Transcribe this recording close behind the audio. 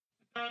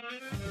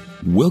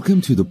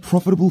Welcome to the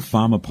Profitable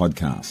Farmer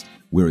Podcast,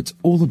 where it's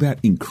all about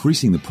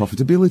increasing the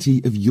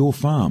profitability of your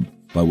farm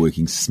by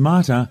working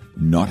smarter,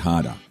 not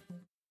harder.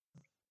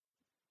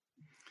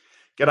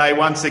 G'day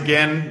once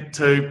again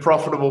to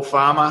Profitable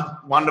Farmer.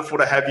 Wonderful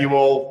to have you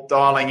all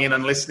dialing in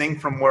and listening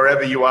from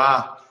wherever you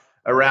are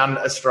around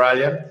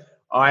Australia.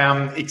 I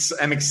am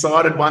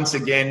excited once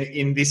again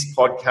in this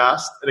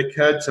podcast. It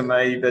occurred to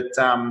me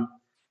that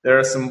there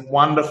are some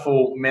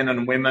wonderful men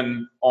and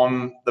women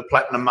on the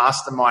Platinum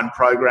Mastermind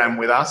program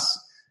with us.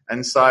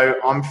 And so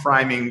I'm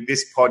framing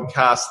this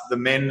podcast, The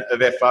Men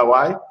of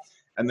FOA.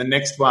 And the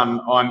next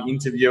one, I'm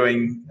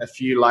interviewing a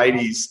few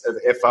ladies of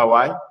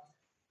FOA.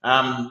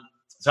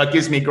 So it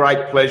gives me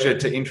great pleasure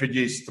to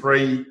introduce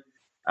three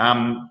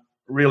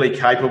really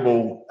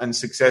capable and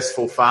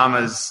successful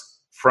farmers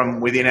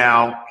from within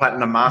our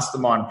Platinum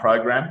Mastermind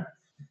program.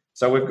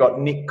 So we've got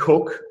Nick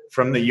Cook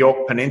from the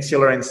Yorke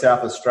Peninsula in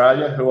South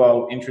Australia, who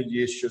I'll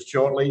introduce just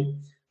shortly.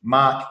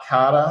 Mark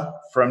Carter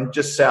from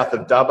just south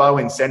of Dubbo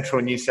in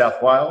central New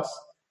South Wales,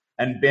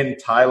 and Ben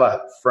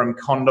Taylor from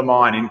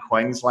Condamine in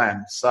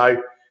Queensland.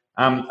 So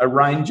a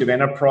range of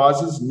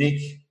enterprises.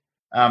 Nick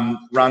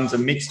runs a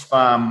mixed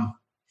farm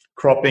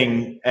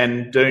cropping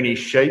and Dooney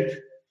sheep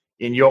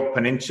in Yorke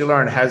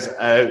Peninsula and has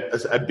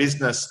a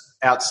business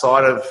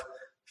outside of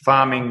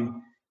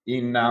farming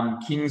in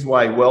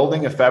Kingsway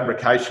Welding, a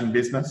fabrication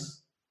business.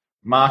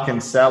 Mark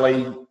and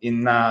Sally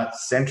in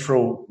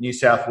central New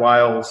South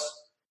Wales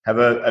have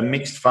a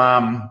mixed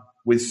farm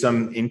with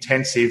some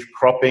intensive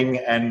cropping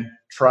and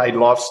trade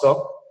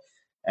livestock.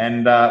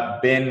 And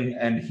Ben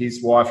and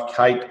his wife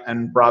Kate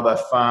and brother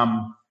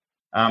farm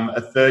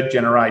a third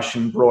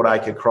generation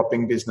broadacre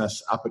cropping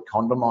business up at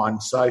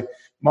Condamine. So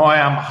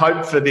my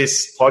hope for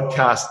this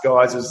podcast,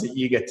 guys, is that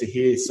you get to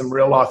hear some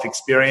real life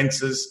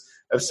experiences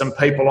of some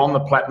people on the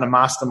Platinum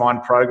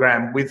Mastermind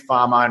program with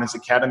Farm Owners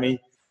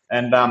Academy,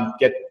 and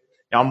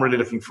I'm really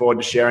looking forward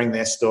to sharing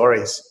their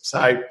stories.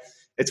 So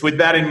it's with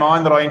that in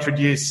mind that I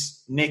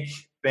introduce Nick,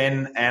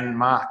 Ben and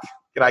Mark.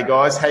 G'day,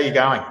 guys. How you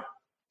going?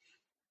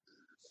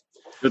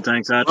 Good,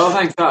 thanks, Hutch. Well,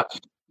 thanks, Hutch.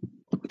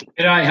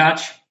 G'day,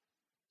 Hutch.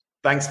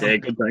 Thanks. Yeah,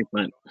 good, thanks,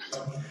 mate.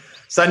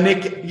 So,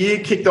 Nick, you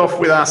kicked off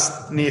with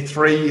us near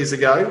 3 years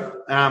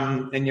ago,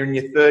 and you're in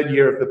your third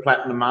year of the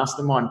Platinum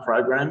Mastermind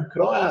program.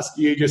 Could I ask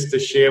you just to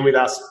share with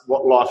us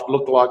what life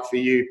looked like for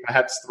you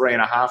perhaps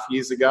 3.5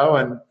 years ago,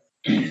 and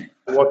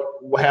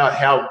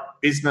how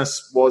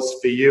business was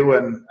for you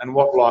and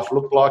what life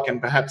looked like, and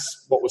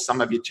perhaps what were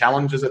some of your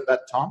challenges at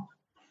that time?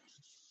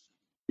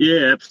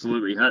 Yeah,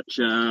 absolutely, Hutch.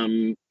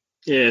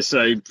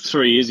 So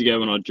 3 years ago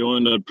when I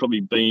joined, I'd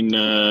probably been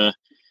out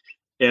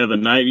of the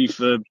Navy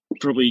for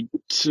probably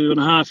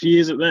 2.5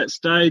 years at that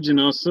stage, and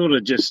I was sort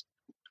of just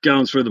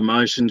going through the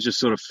motions, just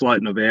sort of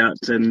floating about,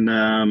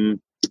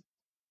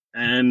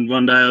 and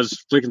one day I was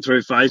flicking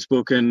through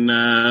Facebook and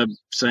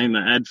seeing the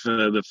ad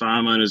for the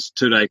Farm Owners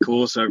 2-day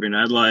course over in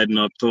Adelaide, and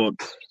I thought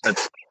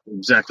that's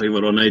exactly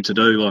what I need to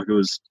do. Like it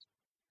was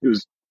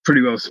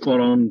pretty well spot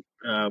on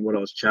what I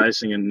was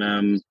chasing,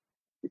 and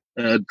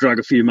drug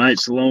a few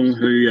mates along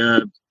who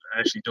are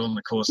actually doing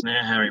the course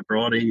now, Harry and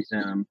Bridie,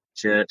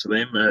 shout out to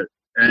them,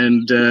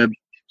 and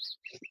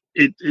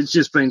it's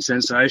just been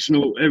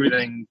sensational.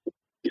 Everything.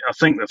 I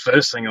think the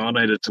first thing I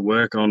needed to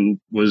work on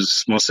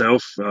was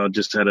myself. I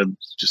just had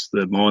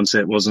the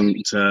mindset wasn't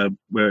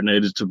where it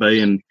needed to be,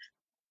 and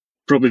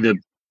probably the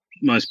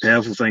most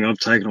powerful thing I've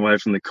taken away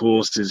from the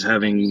course is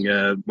having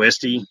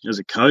Westy as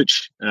a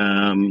coach.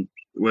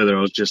 Whether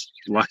I was just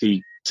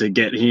lucky to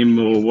get him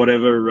or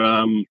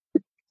whatever,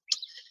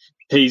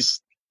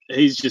 he's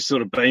just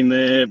sort of been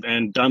there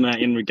and done that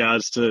in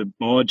regards to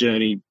my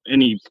journey.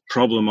 Any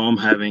problem I'm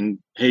having,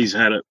 he's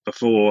had it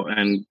before,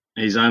 and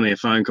he's only a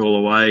phone call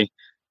away.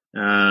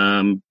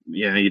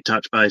 You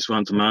touch base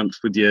once a month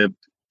with your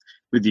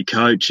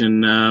coach,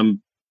 and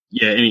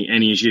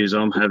any issues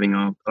I'm having,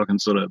 I can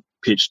sort of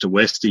pitch to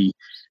Westy,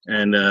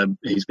 and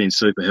he's been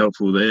super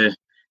helpful there.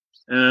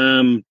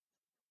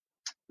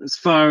 As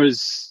far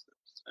as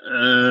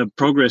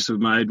progress we've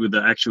made with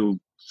the actual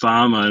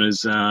farm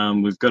owners,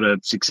 we've got a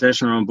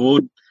successor on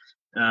board.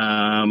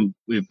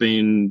 We've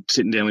been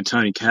sitting down with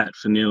Tony Catt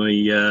for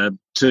nearly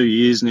 2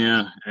 years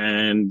now,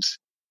 and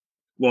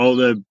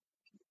while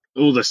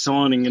all the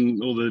signing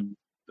and all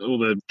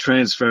the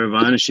transfer of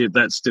ownership,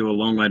 that's still a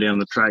long way down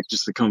the track.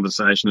 Just the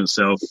conversation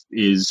itself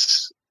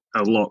is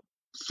a lot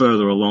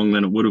further along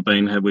than it would have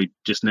been had we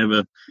just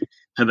never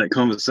had that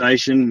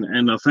conversation.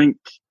 And I think,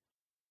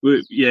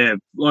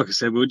 like I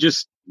said, we're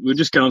just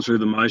going through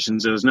the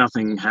motions. There was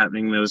nothing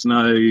happening. There was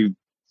no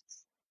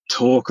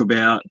talk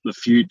about the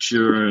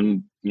future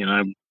and,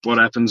 what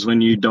happens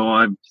when you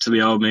die to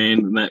the old man,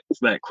 and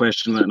that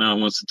question that no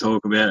one wants to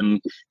talk about.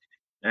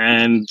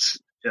 And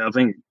I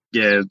think,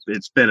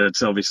 it's better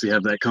to obviously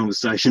have that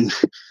conversation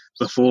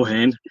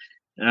beforehand.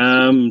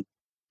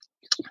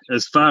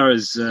 As far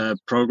as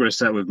progress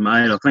that we've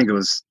made, I think it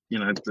was,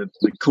 the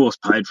course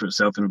paid for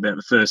itself in about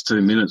the first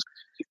 2 minutes.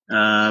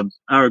 Our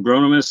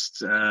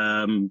agronomist,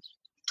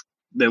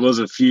 there was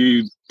a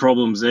few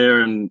problems there,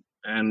 and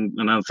And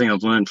another thing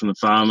I've learned from the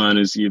farm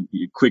owners, you're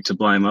quick to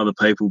blame other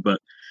people, but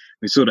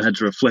we sort of had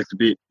to reflect a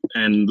bit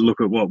and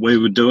look at what we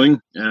were doing.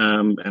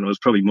 And it was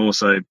probably more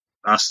so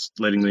us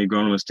letting the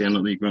agronomist down,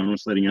 not the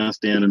agronomist letting us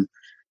down.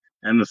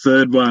 And the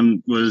third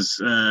one was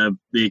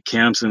the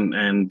accountant,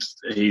 and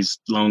he's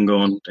long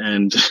gone.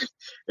 And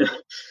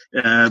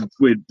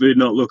we're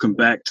not looking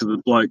back to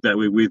the bloke that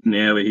we're with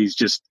now. He's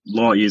just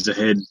light years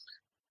ahead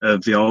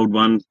of the old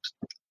one.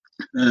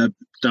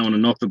 Don't want to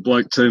knock the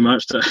bloke too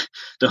much.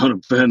 Don't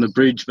want to burn the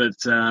bridge. But,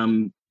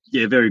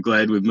 very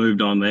glad we've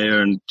moved on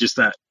there. And just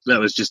that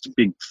was just a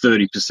big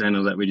 30%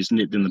 of that we just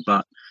nipped in the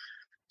butt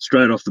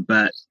straight off the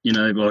bat.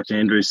 Like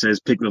Andrew says,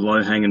 pick the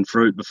low-hanging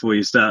fruit before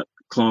you start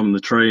climbing the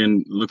tree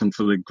and looking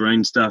for the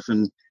green stuff.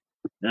 And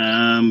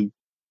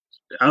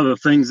other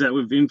things that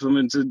we've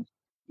implemented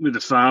with the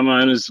farm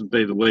owners would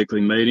be the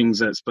weekly meetings.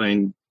 That's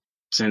been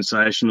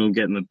sensational,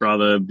 getting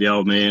the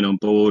old man on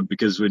board,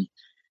 because we'd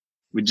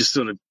just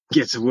sort of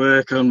get to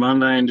work on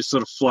Monday and just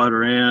sort of float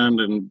around,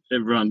 and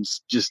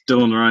everyone's just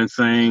doing their own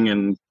thing,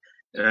 and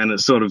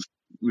it's sort of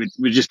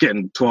we're just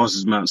getting twice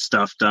as much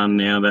stuff done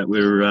now that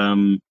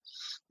we're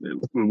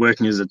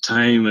working as a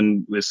team,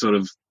 and we're sort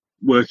of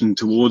working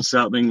towards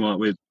something.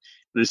 Like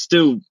there's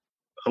still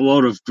a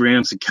lot of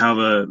ground to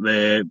cover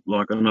there.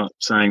 Like, I'm not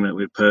saying that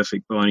we're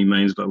perfect by any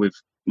means, but we've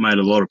made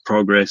a lot of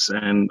progress,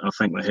 and I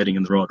think we're heading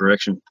in the right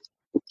direction.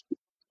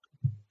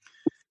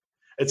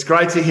 It's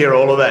great to hear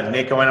all of that,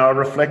 Nick. I mean, I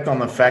reflect on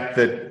the fact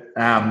that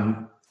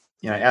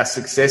our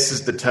success is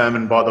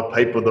determined by the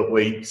people that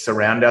we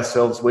surround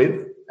ourselves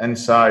with, and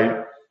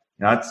so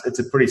it's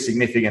a pretty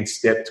significant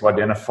step to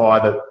identify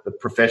that the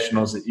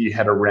professionals that you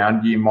had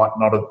around you might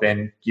not have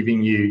been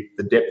giving you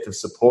the depth of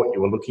support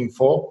you were looking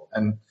for,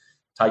 and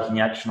taking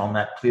action on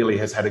that clearly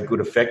has had a good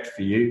effect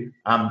for you.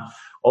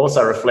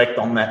 Also reflect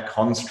on that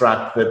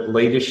construct that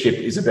leadership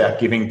is about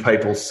giving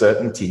people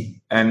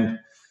certainty. And,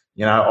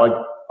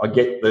 I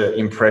get the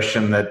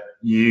impression that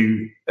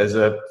you, as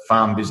a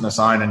farm business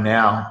owner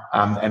now,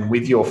 and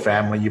with your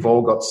family, you've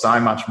all got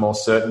so much more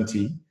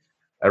certainty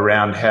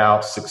around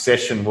how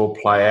succession will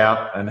play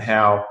out, and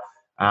how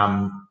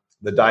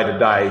the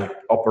day-to-day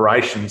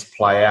operations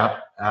play out,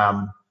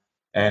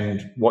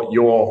 and what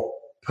your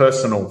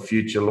personal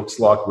future looks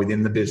like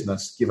within the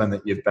business, given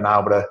that you've been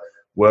able to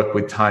work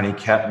with Tony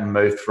Catt and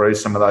move through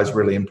some of those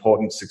really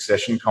important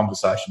succession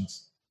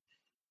conversations.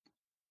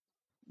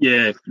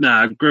 Yeah, no,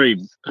 I agree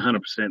 100%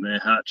 there,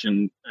 Hutch.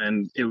 And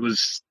it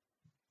was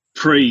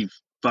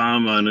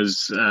pre-farm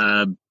owners.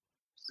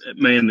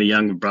 Me and the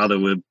younger brother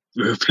were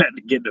about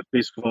to get in a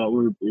fist fight.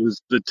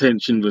 The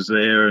tension was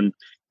there, and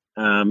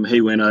he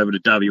went over to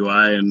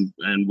WA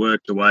and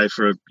worked away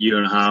for a year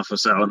and a half or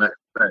so, and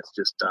that's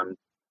just done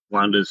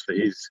wonders for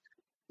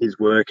his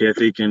work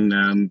ethic.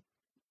 And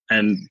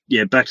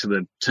back to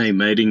the team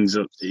meetings.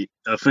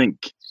 I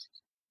think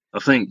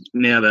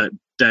now that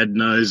Dad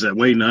knows that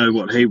we know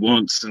what he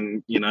wants,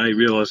 and he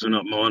realised we're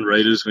not mind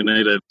readers. We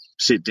need to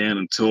sit down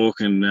and talk,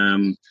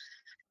 and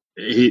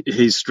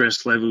his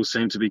stress levels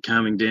seem to be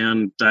coming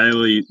down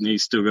daily.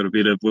 He's still got a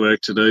bit of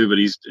work to do, but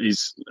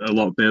he's a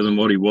lot better than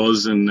what he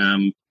was, and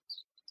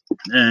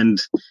they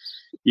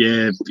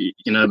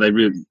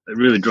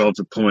really drive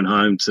the point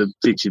home. To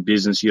fix your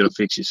business, you got to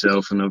fix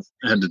yourself. And I've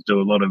had to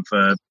do a lot of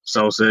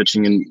soul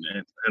searching and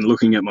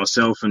looking at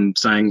myself and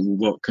saying,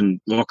 what can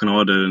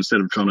I do,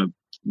 instead of trying to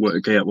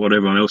work out what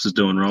everyone else is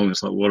doing wrong.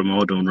 It's like, what am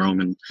I doing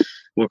wrong, and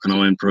what can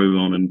I improve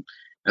on?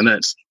 And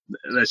that's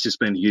just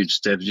been a huge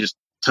step. Just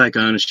take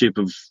ownership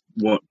of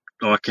what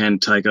I can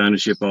take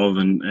ownership of,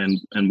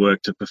 and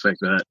work to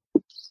perfect that.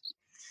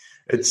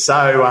 It's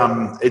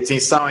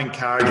so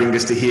encouraging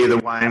just to hear the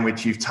way in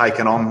which you've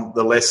taken on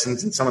the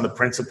lessons and some of the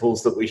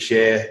principles that we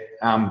share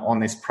on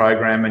this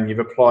program, and you've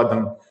applied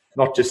them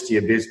not just to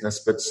your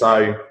business, but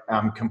so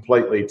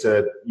completely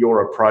to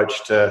your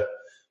approach to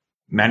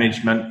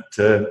management,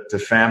 to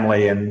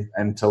family,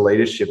 and to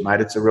leadership, mate.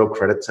 It's a real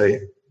credit to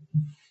you.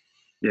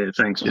 Yeah,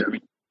 thanks,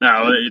 Jeremy.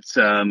 No, it's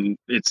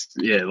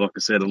like I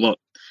said, a lot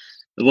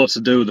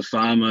to do with the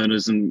farm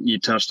owners, and you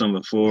touched on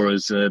before,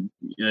 as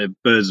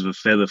birds of a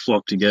feather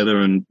flock together,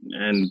 and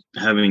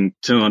having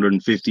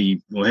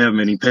 250 or however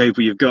many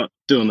people you've got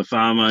doing the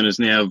farm owners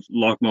now,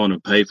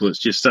 like-minded people. It's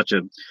just such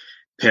a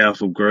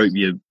powerful group.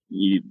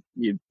 You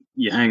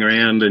hang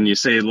around and you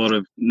see a lot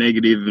of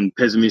negative and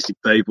pessimistic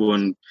people,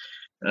 and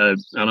I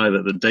know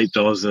that the deep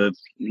dives are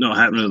not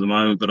happening at the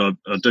moment, but I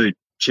do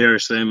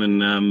cherish them,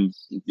 and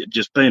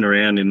just being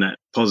around in that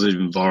positive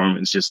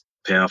environment is just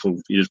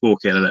powerful. You just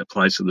walk out of that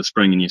place with a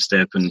spring in your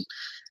step, and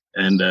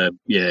I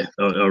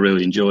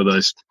really enjoy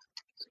those.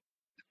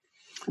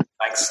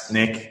 Thanks,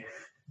 Nick.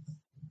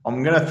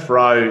 I'm going to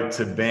throw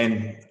to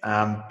Ben.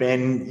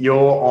 Ben,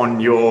 you're on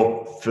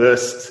your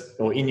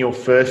in your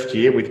first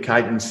year with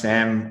Kate and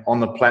Sam on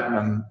the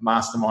Platinum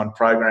Mastermind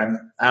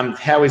program.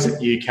 How is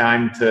it you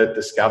came to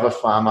discover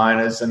farm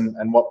owners,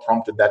 and what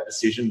prompted that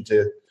decision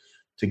to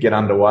get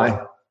underway?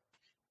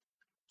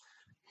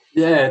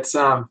 Yeah, it's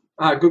a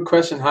good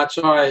question, Hutch.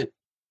 I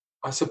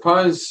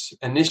suppose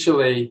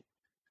initially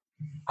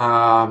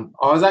I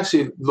was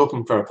actually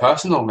looking for a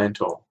personal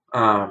mentor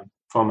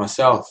for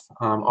myself.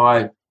 I'm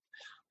not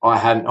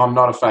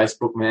a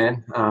Facebook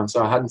man,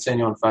 so I hadn't seen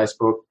you on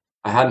Facebook.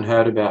 I hadn't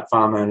heard about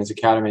Farm Owners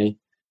Academy.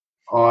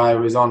 I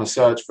was on a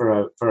search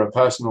for a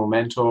personal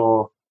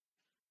mentor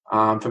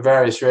for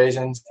various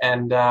reasons,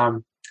 and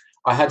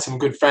I had some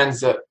good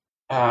friends that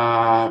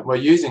were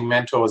using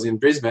mentors in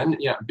Brisbane,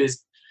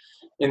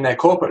 in their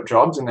corporate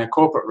jobs, in their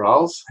corporate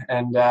roles,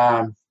 and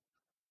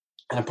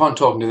upon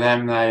talking to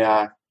them,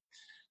 I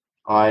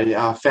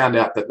found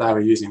out that they were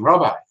using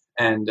Robbo,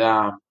 and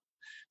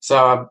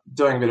so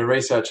doing a bit of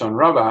research on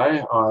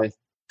Robbo, I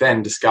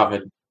then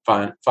discovered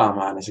Farm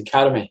Owners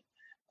Academy,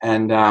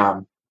 and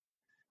it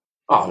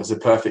was a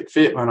perfect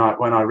fit when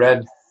I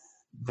read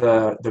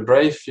the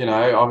brief.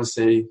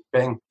 Obviously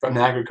being from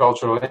the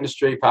agricultural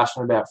industry,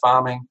 passionate about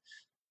farming,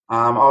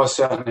 I was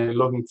certainly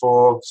looking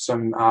for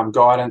some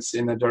guidance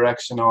in the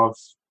direction of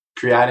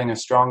creating a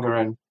stronger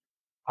and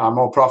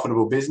more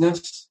profitable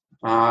business.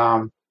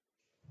 I've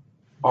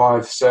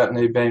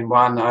certainly been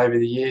one over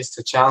the years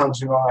to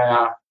challenge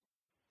my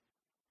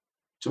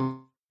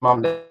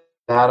mum, dad,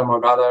 and my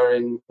brother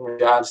in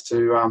regards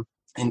to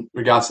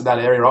that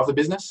area of the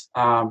business.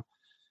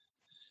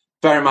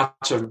 Very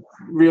much a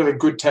really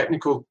good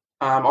technical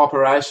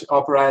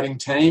operating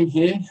team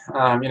here.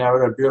 We've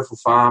got a beautiful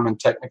farm and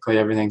technically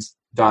everything's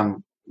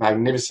done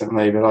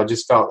magnificently, but I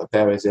just felt that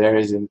there was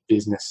areas in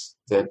business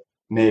that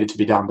needed to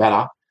be done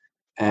better,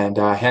 and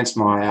hence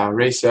my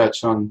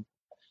research on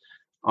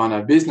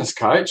a business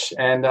coach,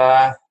 and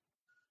the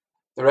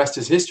rest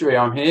is history.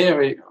 I'm here.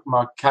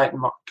 Kate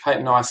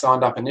and I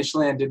signed up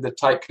initially and did the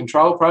Take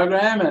Control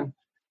program,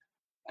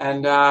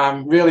 and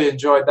really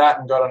enjoyed that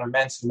and got an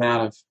immense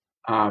amount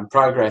of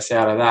progress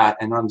out of that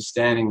and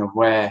understanding of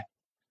where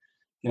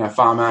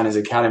Farm Owners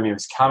Academy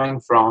was coming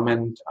from.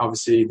 And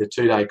obviously the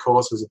 2-day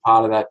course was a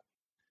part of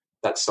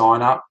that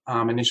sign up,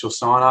 initial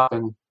sign up,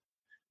 and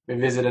we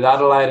visited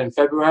Adelaide in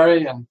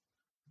February, and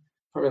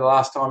probably the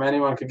last time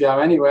anyone could go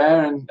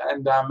anywhere, and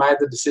made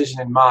the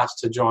decision in March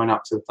to join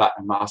up to the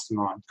Platinum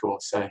Mastermind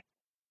course. So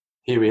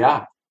here we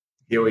are.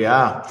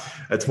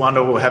 It's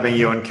wonderful having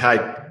you and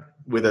Kate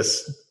with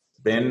us,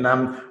 Ben.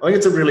 I think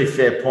it's a really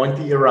fair point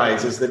that you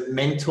raise, is that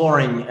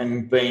mentoring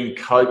and being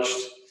coached,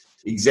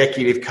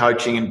 executive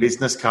coaching and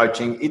business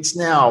coaching, it's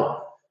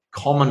now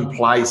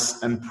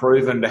commonplace and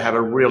proven to have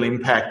a real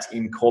impact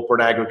in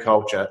corporate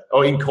agriculture,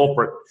 or in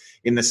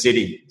the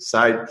city.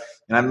 So,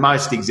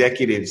 most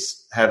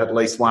executives have at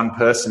least one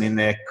person in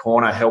their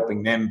corner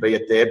helping them be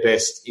at their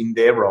best in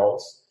their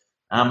roles.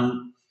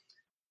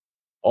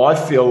 I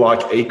feel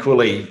like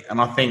equally, and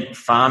I think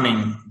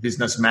farming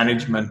business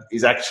management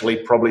is actually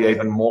probably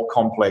even more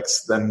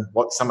complex than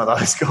what some of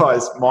those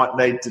guys might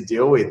need to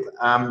deal with.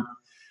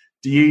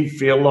 Do you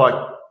feel like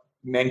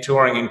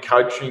mentoring and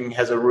coaching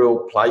has a real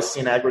place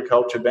in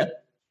agriculture, Ben?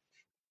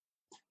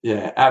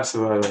 Yeah,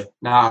 absolutely.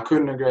 No, I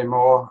couldn't agree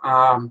more.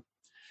 At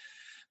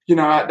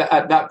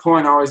that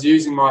point, I was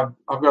using I've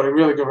got a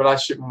really good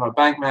relationship with my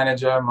bank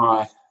manager,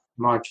 my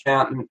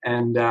accountant,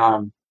 and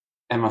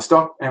my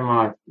stock and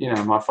my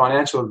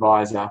financial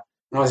advisor,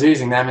 and I was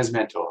using them as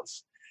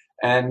mentors.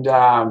 And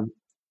I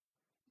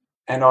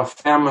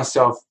found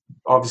myself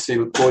obviously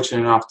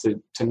fortunate enough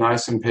to know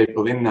some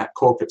people in that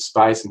corporate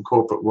space and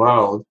corporate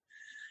world.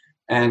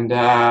 And,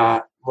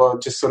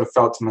 just sort of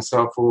felt to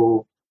myself,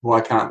 well,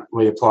 why can't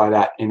we apply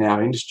that in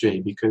our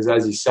industry? Because,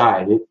 as you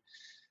say,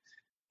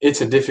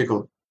 it's a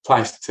difficult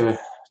place to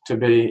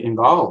be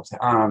involved.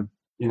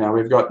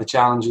 We've got the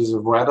challenges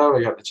of weather.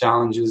 We've got the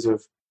challenges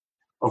of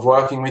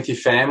working with your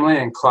family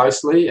and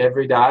closely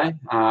every day.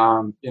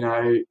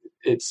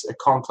 It's a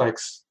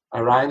complex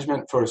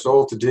arrangement for us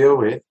all to deal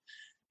with.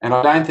 And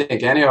I don't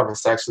think any of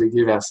us actually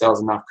give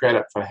ourselves enough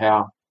credit for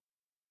how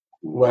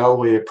well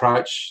we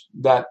approach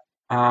that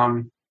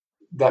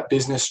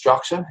business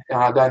structure.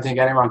 I don't think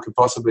anyone could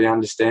possibly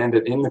understand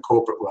it in the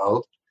corporate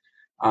world,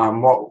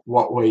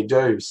 what we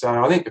do.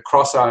 So I think the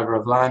crossover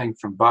of learning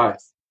from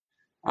both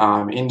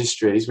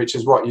industries, which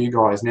is what you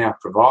guys now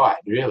provide,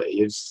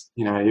 really, is,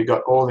 you've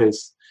got all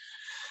this,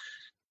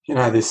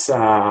 this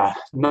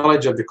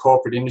knowledge of the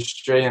corporate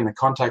industry and the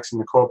contacts in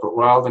the corporate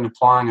world, and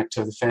applying it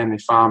to the family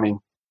farming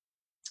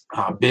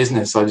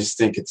business. I just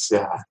think it's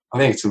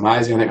amazing.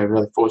 I think we're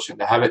really fortunate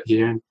to have it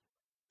here, and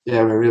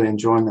we're really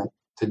enjoying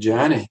the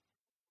journey.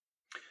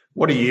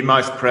 What are you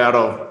most proud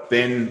of,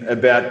 Ben,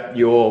 about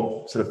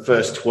your sort of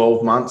first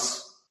 12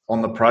 months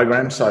on the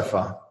program so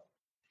far?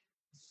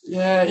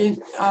 Yeah,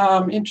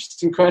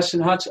 interesting question,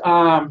 Hutch.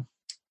 I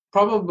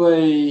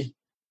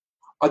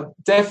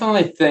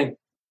definitely think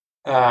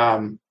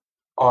I've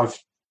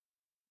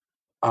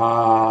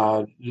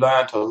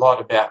learned a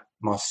lot about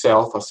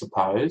myself, I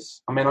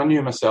suppose. I mean, I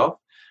knew myself,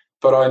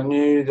 but I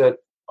knew that,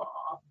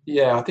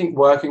 I think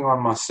working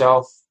on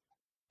myself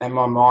and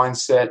my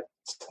mindset,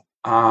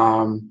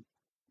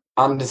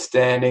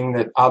 understanding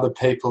that other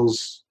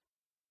people's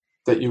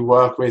that you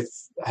work with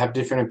have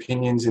different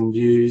opinions and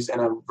views, and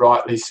are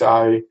rightly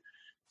so.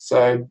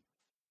 So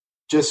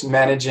just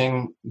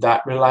managing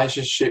that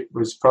relationship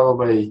was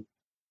probably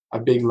a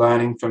big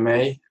learning for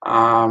me.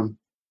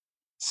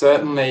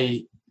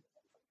 Certainly,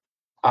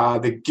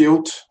 the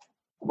guilt.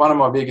 One of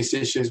my biggest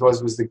issues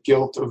was the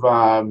guilt of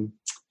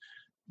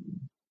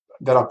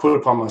that I put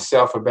upon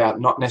myself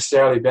about not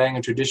necessarily being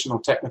a traditional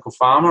technical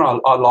farmer.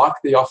 I like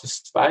the office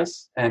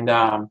space, and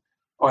I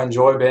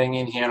enjoy being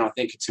in here, and I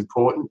think it's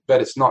important,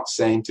 but it's not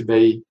seen to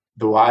be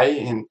the way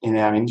in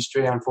our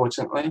industry,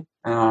 unfortunately,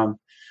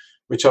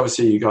 which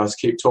obviously you guys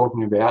keep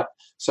talking about.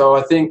 So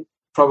I think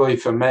probably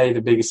for me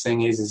the biggest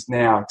thing is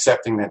now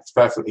accepting that it's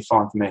perfectly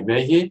fine for me to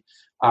be here.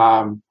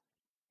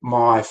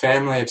 My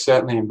family have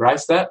certainly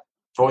embraced that,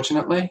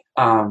 fortunately.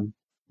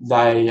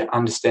 They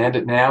understand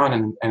it now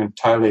and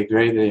totally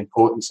agree the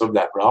importance of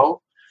that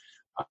role.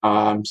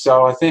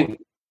 So I think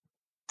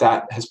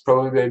that has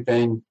probably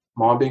been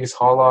my biggest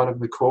highlight of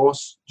the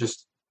course,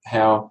 just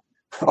how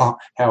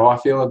I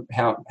feel,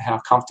 how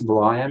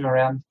comfortable I am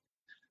around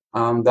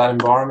that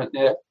environment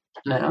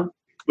now.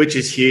 Which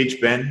is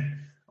huge, Ben.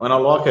 And I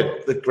like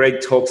it that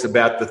Greg talks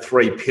about the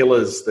 3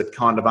 pillars that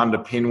kind of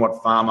underpin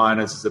what Farm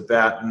Owners is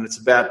about. And it's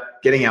about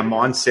getting our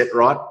mindset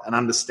right and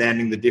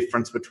understanding the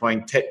difference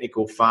between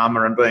technical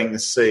farmer and being the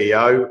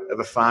CEO of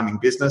a farming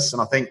business.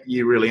 And I think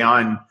you really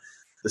own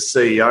the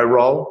CEO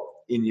role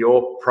in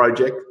your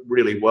project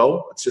really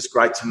well. It's just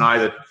great to know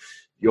that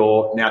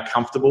you're now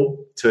comfortable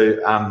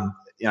to,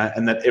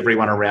 and that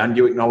everyone around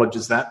you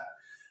acknowledges that.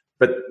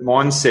 But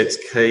mindset's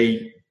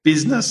key.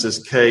 Business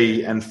is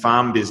key, and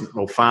farm business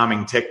or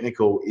farming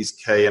technical is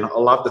key. And I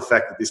love the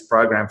fact that this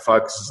program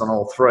focuses on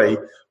all 3.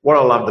 What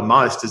I love the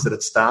most is that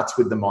it starts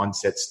with the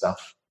mindset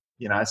stuff.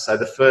 So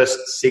the first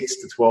 6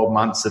 to 12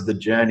 months of the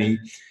journey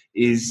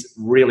is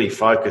really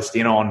focused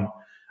in on,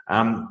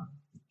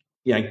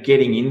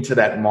 getting into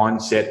that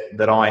mindset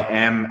that I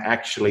am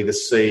actually the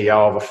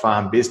CEO of a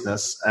farm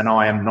business, and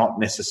I am not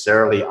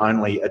necessarily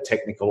only a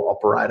technical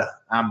operator.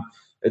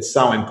 It's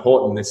so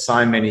important. There's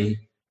so many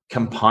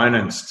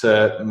components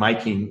to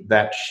making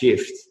that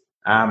shift.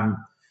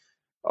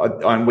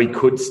 And we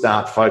could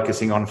start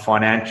focusing on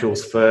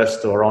financials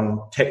first, or on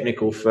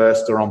technical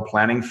first, or on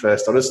planning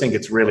first. I just think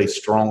it's really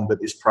strong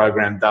that this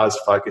program does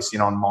focus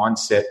in on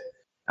mindset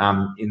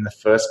in the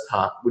first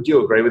part. Would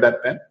you agree with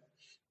that, Ben?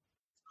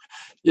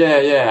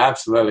 Yeah,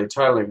 absolutely,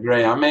 totally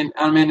agree. I mean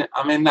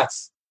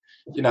that's,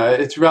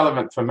 it's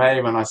relevant for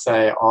me when I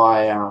say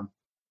I'm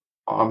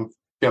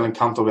feeling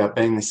comfortable about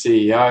being the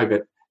CEO,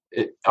 but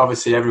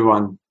obviously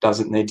everyone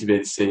doesn't need to be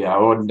the CEO,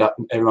 or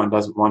everyone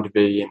doesn't want to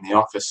be in the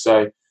office.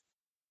 So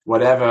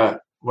wherever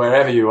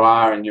you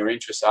are and your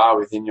interests are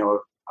within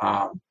your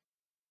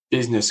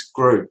business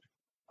group,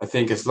 I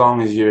think as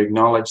long as you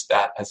acknowledge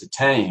that as a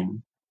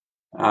team,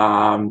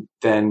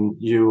 then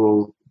you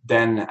will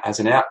then, as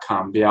an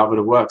outcome, be able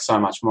to work so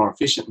much more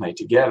efficiently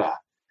together.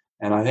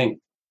 And I think,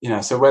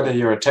 so whether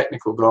you're a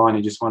technical guy and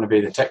you just want to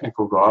be the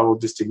technical guy, we'll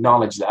just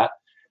acknowledge that.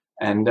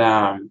 And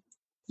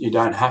you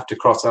don't have to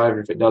cross over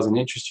if it doesn't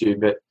interest you,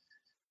 but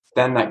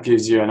then that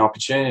gives you an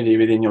opportunity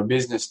within your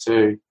business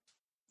to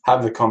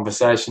have the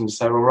conversation to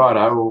say, well,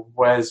 righto,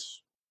 where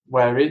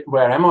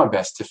am I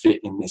best to fit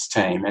in this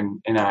team?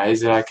 And,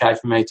 is it okay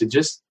for me to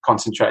just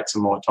concentrate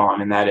some more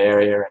time in that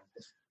area? And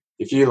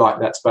if you like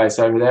that space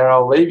over there,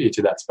 I'll leave you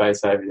to that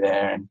space over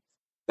there, and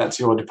that's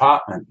your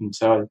department. And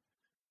so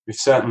we've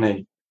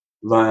certainly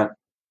learnt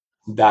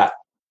that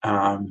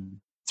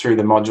through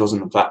the modules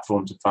and the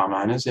platforms of Farm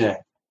Owners,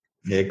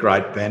 Yeah,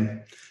 great,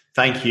 Ben.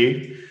 Thank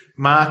you.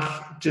 Mark,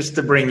 just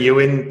to bring you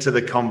into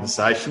the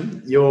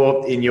conversation,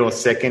 you're in your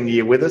second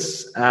year with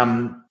us.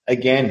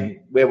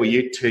 Again, where were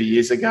you 2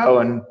 years ago,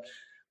 and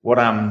what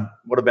have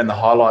been the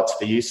highlights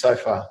for you so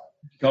far?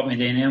 Got me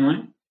there now,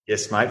 mate?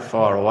 Yes, mate,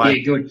 fire away.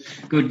 Yeah, good.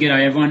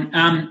 G'day, everyone.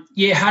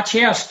 Hutch,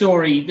 our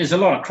story, there's a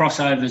lot of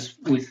crossovers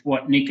with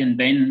what Nick and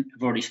Ben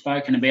have already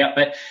spoken about,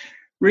 but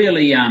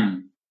really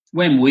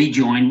when we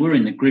joined, we're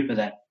in the grip of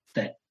that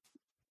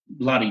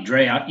bloody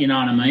drought, you know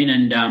what I mean?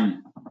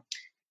 And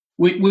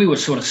we were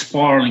sort of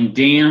spiralling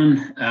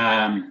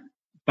down,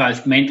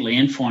 both mentally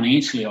and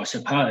financially, I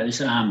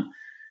suppose.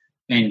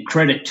 And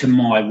credit to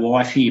my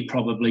wife here,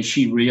 probably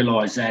she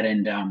realised that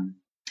and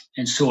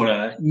sort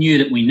of knew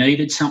that we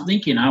needed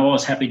something. I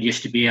was happy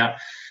just to be out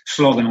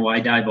slogging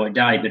away day by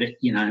day, but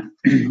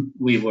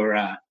we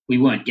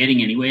weren't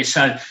getting anywhere.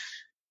 So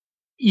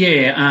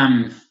it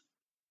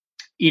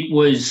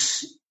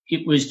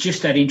was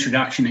just that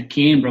introduction at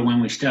Canberra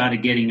when we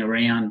started getting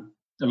around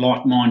the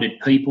like-minded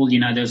people.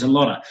 There's a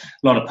lot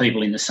of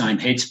people in the same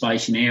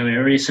headspace in our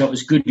area, so it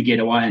was good to get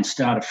away and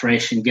start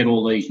afresh and get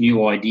all these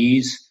new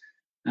ideas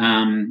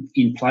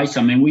in place.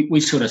 I mean, we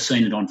sort of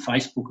seen it on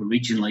Facebook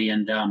originally,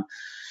 and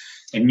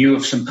knew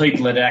of some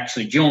people that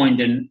actually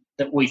joined and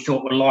that we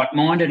thought were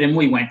like-minded, and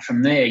we went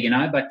from there.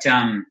 But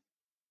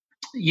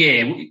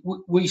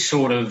we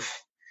sort of.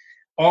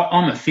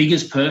 I'm a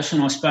figures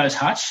person, I suppose,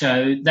 Hutch,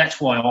 so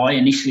that's why I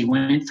initially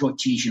went and thought,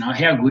 geez,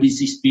 how good is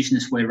this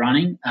business we're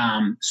running?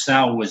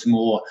 Sal was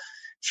more,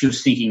 she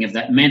was thinking of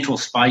that mental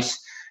space.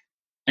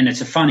 And it's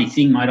a funny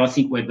thing, mate, I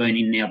think we've been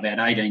in now about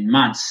 18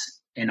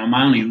 months, and I'm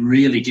only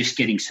really just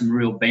getting some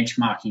real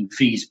benchmarking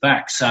figures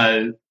back.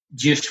 So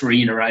just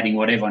reiterating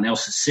what everyone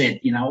else has said,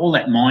 all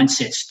that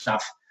mindset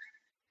stuff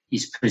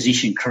is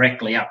positioned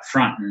correctly up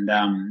front.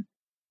 And,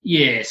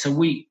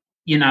 so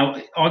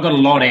I got a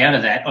lot out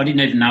of that. I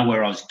didn't even know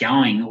where I was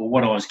going or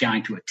what I was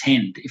going to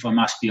attend, if I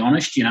must be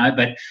honest,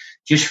 but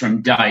just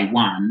from day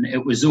one,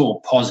 it was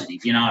all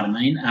positive, you know what I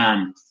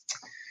mean?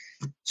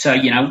 So,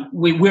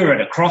 we were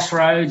at a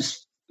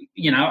crossroads,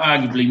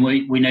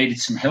 arguably we needed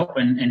some help,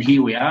 and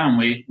here we are,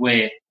 and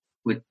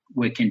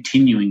we're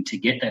continuing to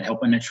get that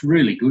help, and it's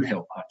really good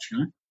help, Hutch,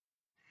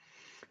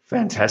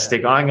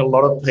 Fantastic. I think a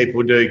lot of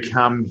people do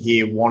come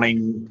here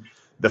wanting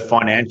the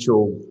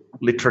financial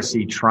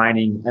literacy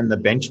training and the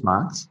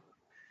benchmarks,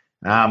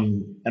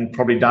 and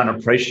probably don't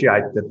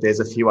appreciate that there's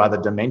a few other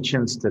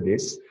dimensions to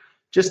this.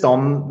 Just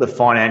on the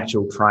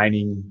financial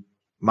training,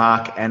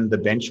 Mark, and the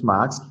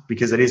benchmarks,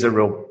 because it is a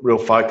real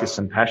focus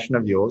and passion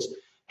of yours.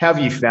 How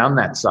have you found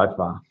that so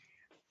far?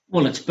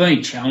 Well, it's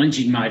been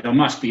challenging, mate. I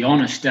must be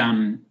honest.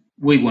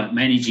 We weren't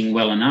managing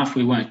well enough.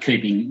 We weren't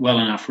keeping well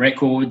enough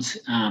records.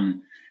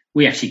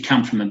 We actually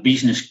come from a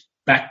business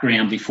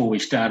background before we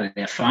started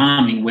our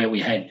farming, where we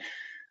had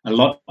a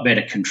lot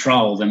better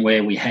control than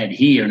where we had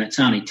here. And it's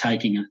only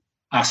taking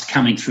us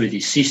coming through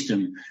this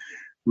system,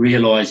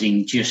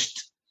 realising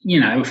just,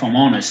 if I'm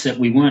honest, that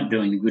we weren't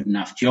doing a good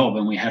enough job,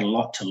 and we had a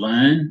lot to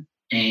learn,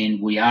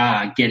 and we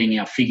are getting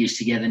our figures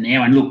together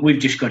now. And look,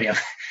 we've just got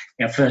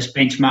our first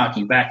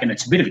benchmarking back, and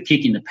it's a bit of a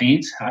kick in the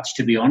pants, Hutch,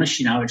 to be honest.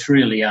 It's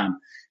really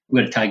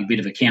we've got to take a bit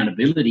of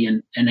accountability,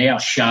 and our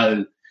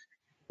show,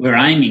 we're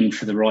aiming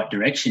for the right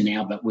direction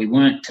now, but we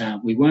weren't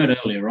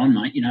earlier on,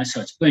 mate,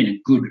 so it's been a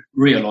good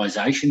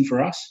realisation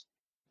for us.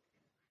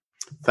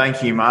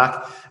 Thank you,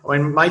 Mark.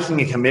 When making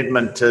a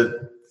commitment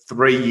to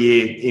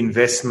 3-year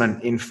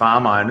investment in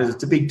farm owners,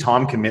 it's a big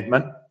time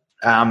commitment,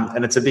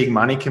 and it's a big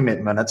money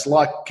commitment. It's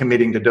like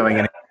committing to doing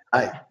an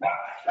MBA.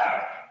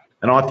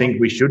 And I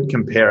think we should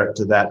compare it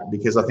to that,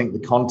 because I think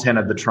the content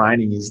of the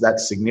training is that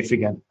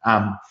significant.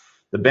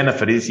 The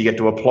benefit is you get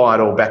to apply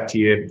it all back to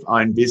your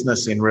own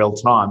business in real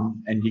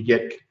time, and you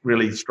get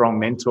really strong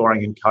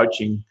mentoring and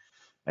coaching,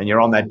 and you're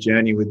on that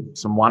journey with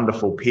some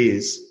wonderful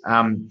peers.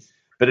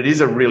 But it is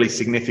a really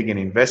significant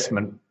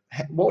investment.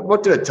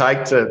 What did it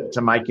take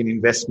to make an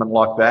investment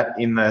like that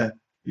in the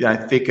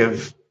thick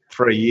of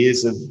 3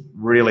 years of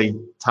really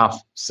tough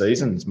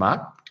seasons,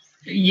 Mark?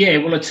 Yeah,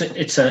 well,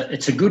 it's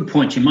a good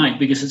point you make,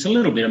 because it's a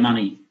little bit of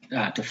money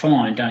to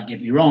find. Don't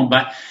get me wrong,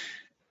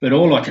 but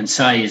all I can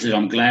say is that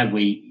I'm glad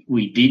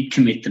we did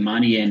commit the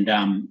money, and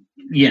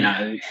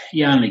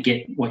you only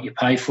get what you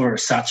pay for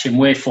as such, and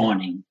we're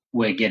finding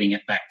we're getting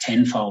it back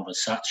tenfold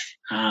as such.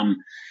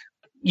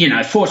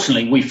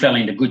 Fortunately, we fell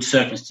into good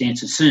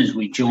circumstances. As soon as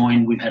we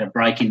joined, we've had a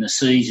break in the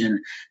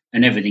season,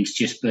 and everything's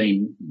just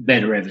been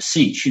better ever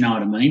since. You know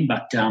what I mean?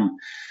 But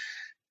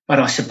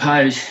I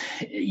suppose,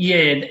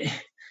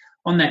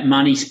 on that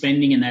money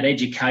spending and that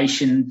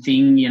education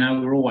thing,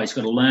 we're always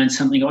got to learn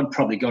something. I'd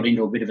probably got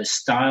into a bit of a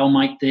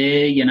stalemate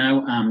there,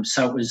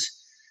 so it's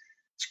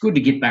good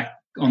to get back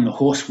on the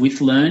horse with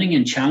learning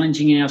and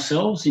challenging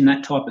ourselves in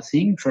that type of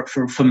thing.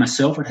 For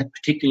myself, it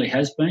particularly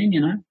has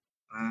been,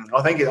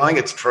 I think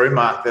it's true,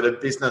 Mark, that a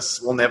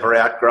business will never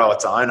outgrow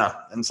its owner.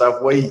 And so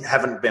if we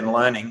haven't been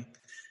learning,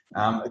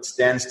 it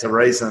stands to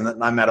reason that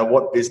no matter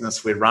what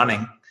business we're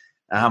running,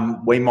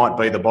 we might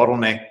be the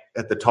bottleneck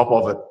at the top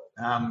of it.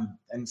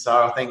 And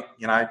so I think,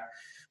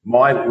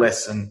 my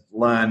lesson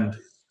learned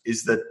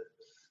is that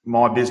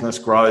my business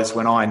grows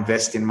when I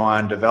invest in my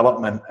own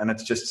development, and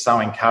it's just so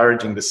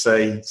encouraging to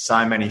see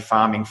so many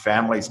farming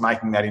families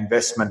making that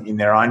investment in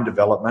their own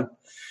development,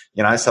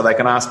 so they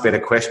can ask better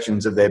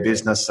questions of their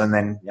business and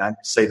then,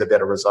 see the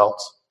better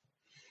results.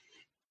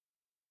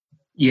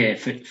 Yeah,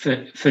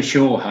 for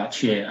sure,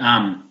 Hutch,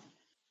 yeah.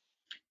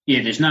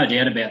 There's no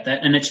doubt about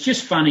that. And it's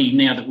just funny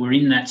now that we're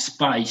in that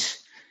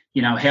space,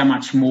 how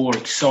much more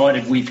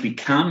excited we've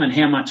become, and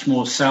how much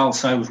more Sal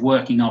was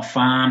working off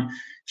farm.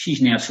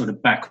 She's now sort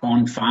of back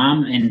on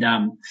farm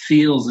and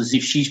feels as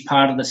if she's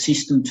part of the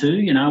system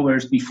too,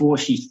 whereas before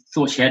she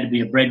thought she had to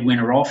be a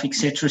breadwinner off,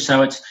 etc.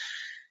 So it's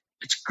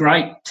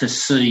great to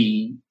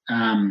see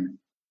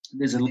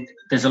there's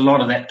a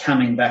lot of that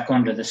coming back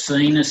onto the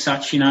scene as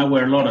such,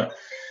 where a lot of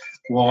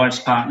wives,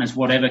 partners,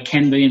 whatever,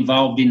 can be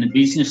involved in the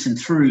business, and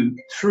through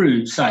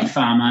say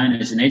farm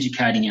owners and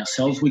educating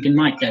ourselves, we can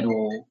make that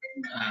all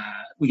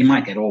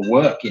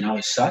work,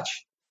 as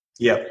such.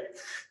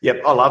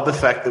 Yep. I love the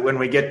fact that when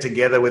we get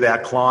together with our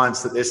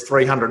clients, that there's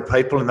 300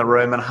 people in the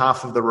room, and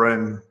half of the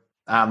room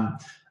are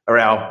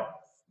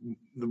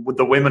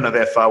the women of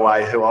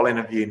FOA, who I'll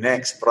interview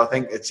next. But I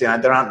think it's,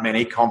 there aren't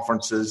many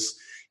conferences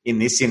in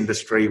this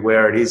industry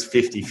where it is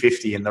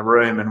 50-50 in the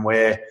room, and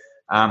where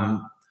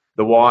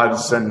the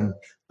wives and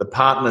the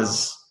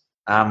partners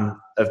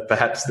of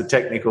perhaps the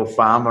technical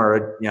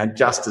farmer are,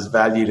 just as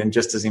valued and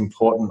just as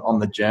important on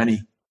the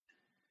journey.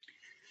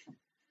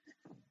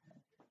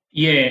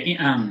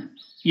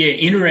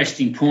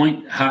 Interesting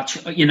point, Hutch.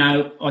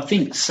 I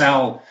think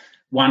Sal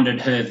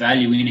wondered her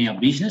value in our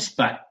business,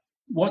 but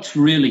what's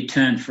really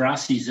turned for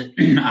us is that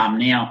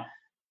now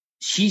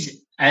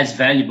she's as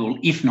valuable,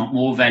 if not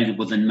more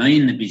valuable than me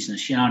in the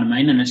business, you know what I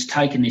mean? And it's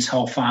taken this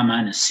whole farm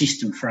owner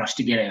system for us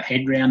to get our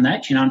head around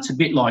that. You know, it's a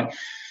bit like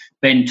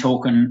Ben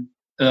talking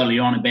early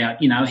on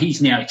about, you know,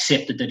 he's now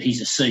accepted that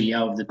he's a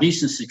CEO of the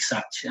business as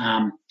such,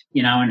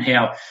 you know, and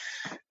how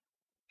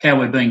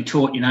we're being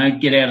taught, you know,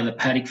 get out of the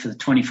paddock for the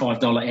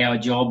 $25 hour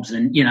jobs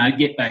and, you know,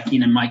 get back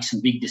in and make some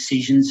big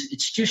decisions.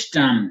 It's just,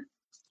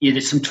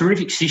 there's some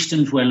terrific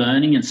systems we're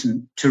learning and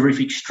some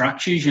terrific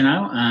structures, you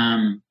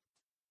know.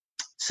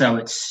 So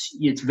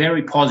it's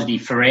very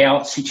positive for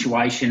our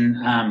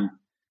situation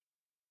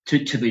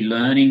to be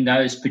learning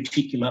those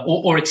particular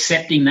or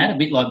accepting that, a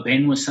bit like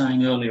Ben was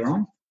saying earlier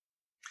on.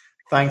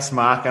 Thanks,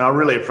 Mark, and I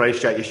really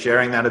appreciate you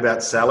sharing that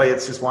about Sally.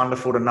 It's just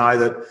wonderful to know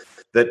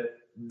that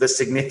the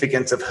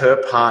significance of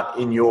her part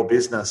in your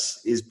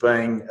business is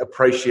being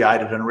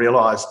appreciated and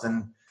realised,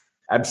 and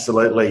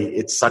absolutely,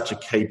 it's such a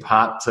key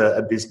part to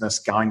a business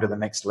going to the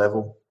next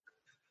level.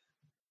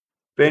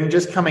 Ben,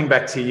 just coming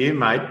back to you,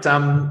 mate,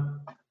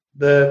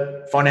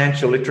 the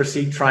financial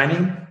literacy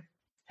training,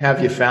 how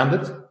have you found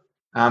it?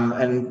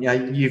 And you know,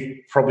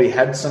 you've probably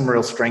had some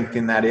real strength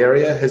in that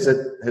area. Has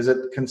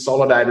it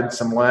consolidated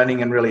some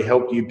learning and really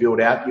helped you build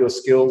out your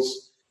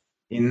skills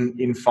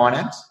in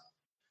finance?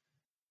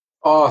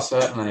 Oh,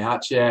 certainly,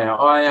 Hutch. Yeah,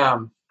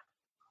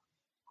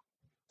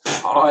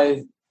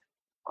 I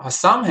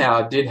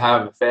somehow did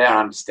have a fair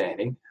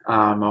understanding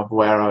of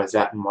where I was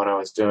at and what I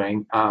was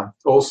doing,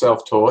 all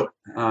self-taught.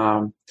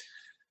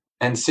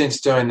 And since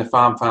doing the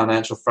Farm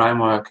Financial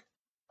Framework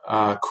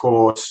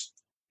course,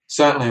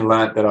 certainly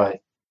learnt that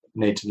I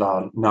need to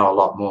know a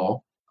lot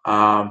more.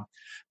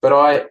 But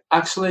I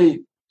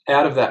actually,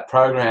 out of that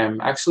program,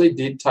 actually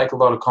did take a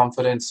lot of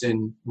confidence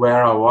in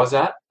where I was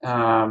at,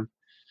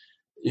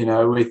 you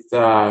know,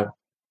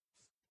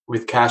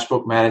 with cash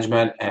book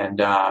management and,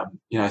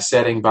 you know,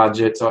 setting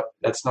budgets.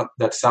 That's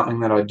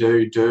something that I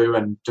do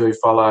and do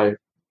follow,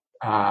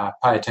 pay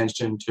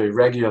attention to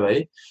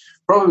regularly,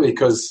 probably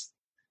because,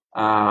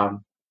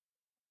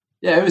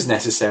 it was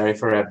necessary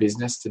for our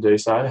business to do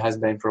so. It has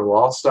been for a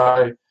while.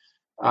 So,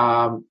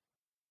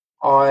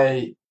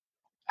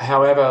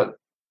 however,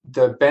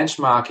 the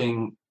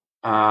benchmarking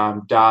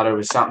data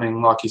was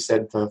something, like you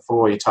said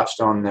before, you touched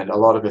on, that a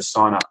lot of us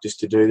sign up just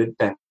to do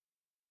the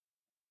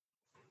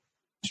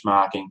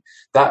benchmarking.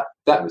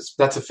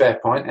 That's a fair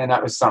point, and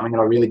that was something that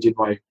I really did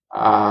want to.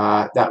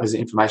 That was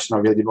information I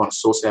really did want to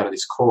source out of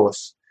this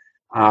course,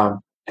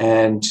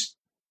 and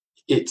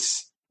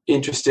it's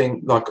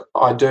interesting. Like,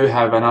 I do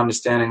have an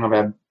understanding of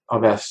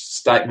our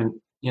statement,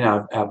 you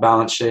know, our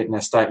balance sheet and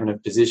our statement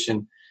of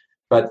position,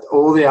 but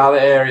all the other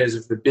areas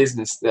of the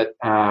business that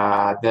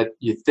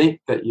you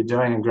think that you're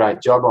doing a great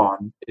job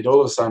on, it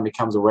all of a sudden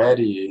becomes aware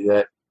to you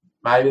that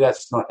maybe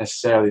that's not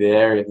necessarily the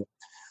area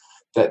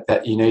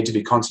that you need to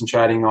be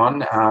concentrating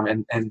on,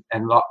 and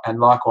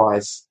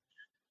likewise,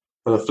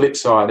 for the flip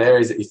side,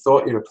 areas that you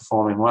thought you were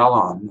performing well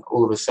on,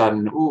 all of a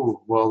sudden,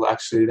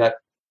 actually that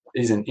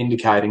isn't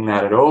indicating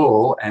that at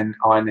all, and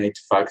I need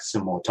to focus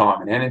some more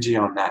time and energy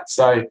on that.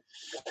 So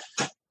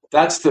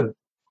that's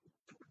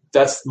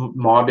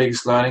my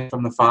biggest learning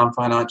from the Farm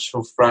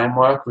Financial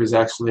Framework, was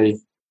actually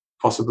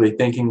possibly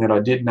thinking that I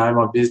did know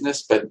my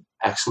business, but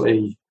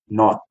actually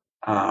not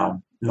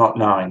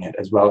knowing it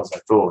as well as I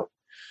thought.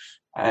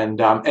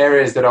 And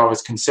areas that I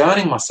was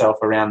concerning myself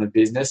around the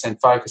business and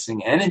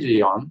focusing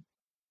energy on,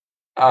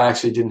 I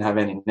actually didn't have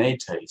any need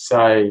to.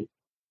 So,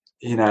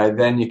 you know,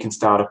 then you can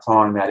start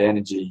applying that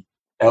energy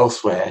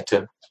elsewhere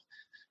to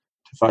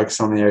focus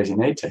on the areas you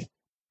need to.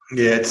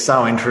 Yeah, it's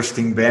so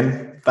interesting,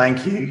 Ben.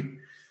 Thank you.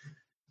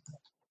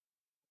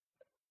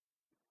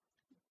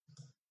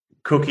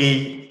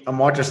 Cookie, I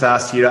might just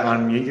ask you to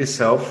unmute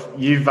yourself.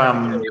 You've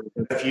a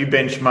few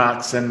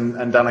benchmarks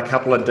and done a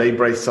couple of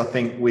debriefs, I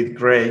think, with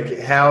Greg.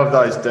 How have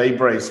those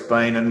debriefs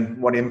been, and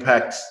what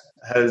impact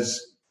has,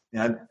 you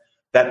know,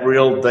 that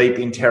real deep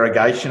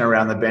interrogation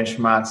around the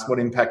benchmarks, what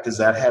impact has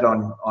that had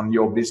on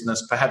your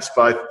business, perhaps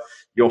both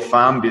your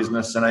farm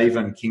business and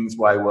even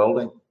Kingsway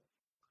Welding?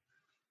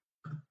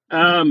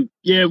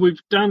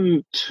 We've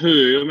done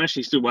two. I'm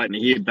actually still waiting to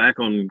hear back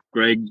on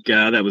Greg.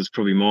 That was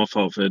probably my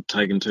fault for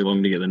taking too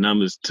long to get the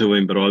numbers to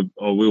him, but I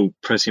will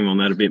press him on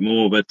that a bit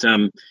more. But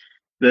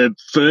the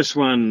first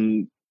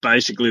one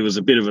basically was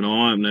a bit of an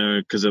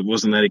eye-opener because it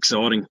wasn't that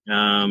exciting.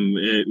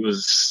 It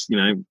was, you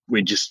know,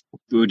 we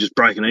were just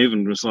breaking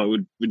even. It was like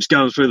we're just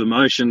going through the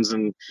motions,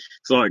 and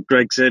it's like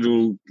Greg said,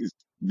 well,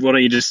 why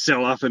don't you just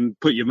sell up and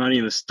put your money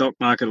in the stock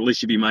market? At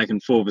least you'd be making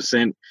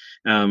 4%.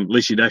 At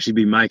least you'd actually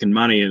be making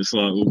money. It's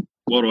like, well,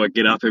 why do I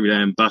get up every day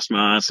and bust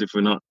my ass if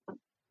we're not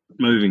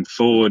moving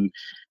forward?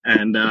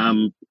 And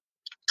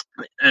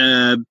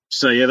it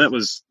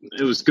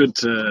was good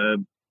to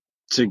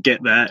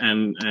get that.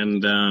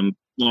 And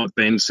like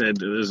Ben said,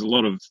 there's a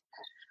lot of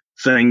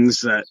things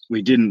that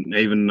we didn't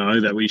even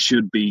know that we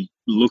should be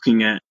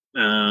looking at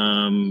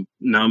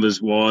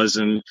numbers wise,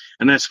 and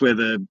that's where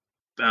the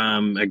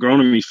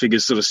agronomy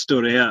figures sort of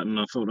stood out, and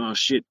I thought, oh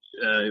shit,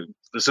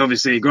 it's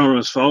obviously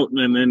agronomist's fault.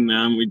 And then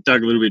we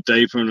dug a little bit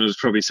deeper, and it was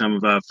probably some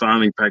of our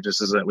farming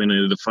practices that we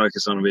needed to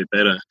focus on a bit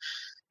better.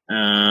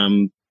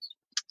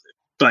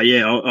 But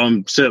yeah,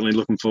 I'm certainly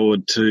looking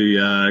forward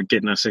to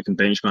getting our second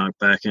benchmark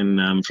back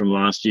and from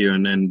last year,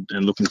 and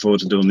looking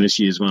forward to doing this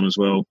year's one as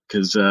well.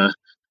 Because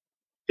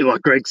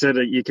like Greg said,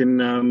 you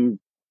can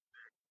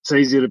it's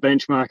easier to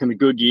benchmark in the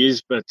good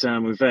years, but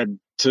we've had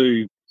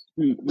 2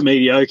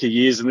 mediocre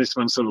years, and this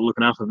one's sort of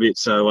looking up a bit.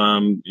 So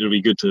it'll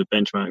be good to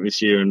benchmark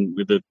this year, and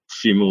with a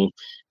few more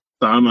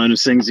farm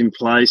owners things in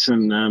place,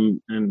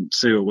 and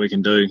see what we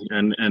can do.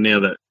 And now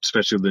that,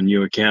 especially with the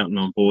new accountant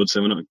on board,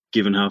 so we're not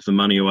giving half the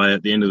money away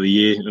at the end of the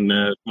year, and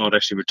might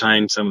actually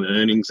retain some of the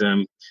earnings.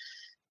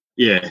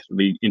 It'll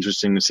be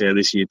interesting to see how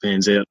this year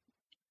pans out.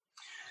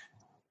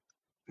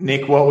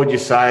 Nick, what would you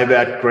say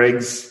about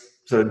Greg's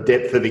sort of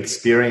depth of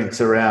experience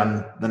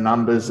around the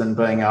numbers and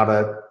being able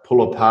to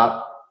pull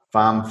apart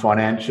farm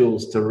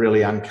financials to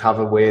really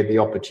uncover where the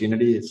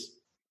opportunity is?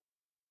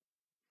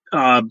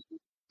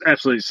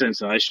 Absolutely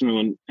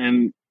sensational,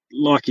 and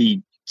like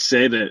he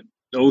said, it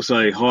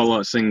also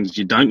highlights things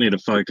you don't need to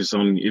focus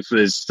on. If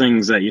there's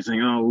things that you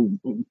think,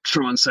 we'll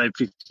try and save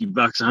 $50,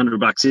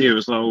 $100 here,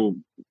 it's like,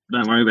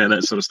 don't worry about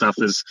that sort of stuff.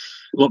 There's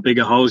a lot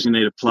bigger holes you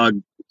need to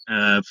plug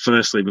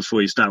firstly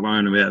before you start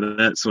worrying about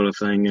that sort of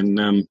thing. And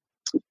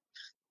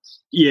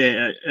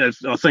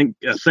I think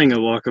a thing I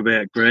like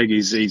about Greg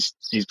is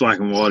he's black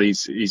and white.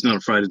 He's not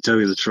afraid to tell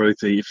you the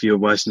truth. If you're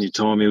wasting your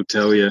time, he'll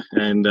tell you,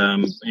 and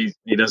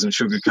he doesn't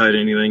sugarcoat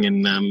anything.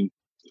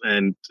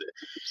 And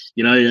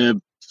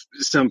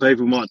some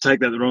people might take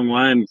that the wrong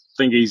way and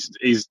think he's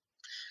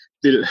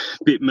a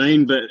bit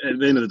mean, but at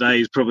the end of the day,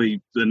 he's probably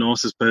the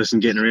nicest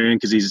person getting around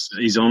because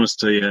he's honest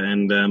to you,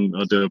 and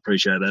I do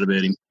appreciate that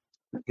about him.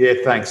 Yeah,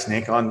 thanks,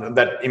 Nick.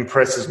 That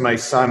impresses me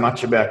so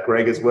much about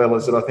Greg, as well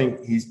as that I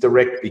think he's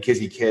direct because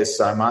he cares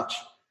so much.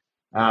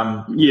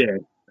 Yeah,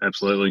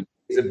 absolutely.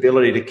 His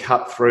ability to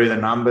cut through the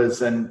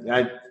numbers, and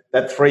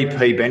that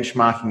 3P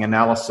benchmarking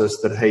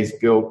analysis that he's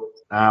built.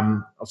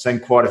 I've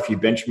seen quite a few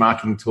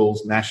benchmarking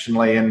tools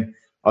nationally, and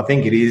I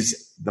think it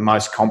is the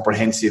most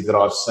comprehensive that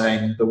I've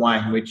seen, the way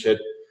in which it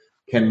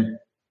can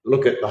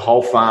look at the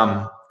whole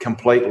farm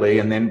completely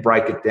and then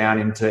break it down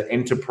into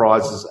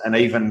enterprises and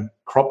even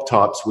crop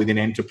types within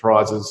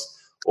enterprises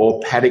or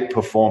paddock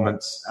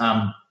performance,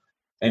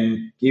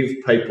 and give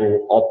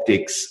people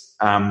optics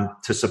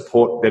to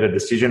support better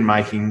decision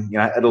making,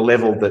 at a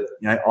level that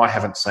I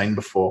haven't seen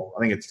before.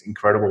 I think it's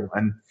incredible.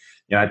 And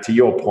to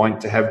your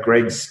point, to have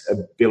Greg's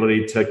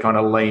ability to kind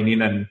of lean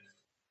in and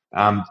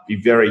be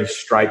very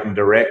straight and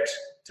direct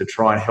to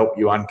try and help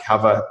you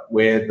uncover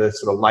where the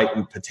sort of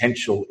latent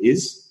potential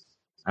is.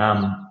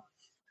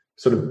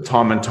 Sort of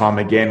time and time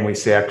again, we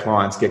see our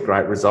clients get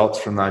great results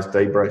from those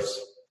debriefs.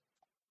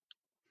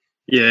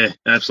 Yeah,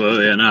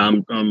 absolutely. And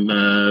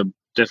I'm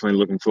definitely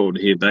looking forward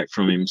to hear back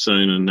from him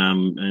soon,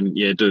 and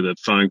do the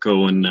phone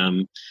call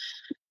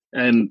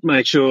and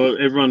make sure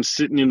everyone's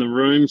sitting in the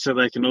room so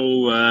they can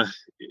all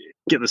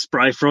get the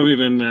spray from him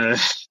and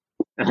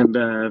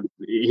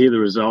hear the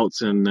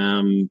results, and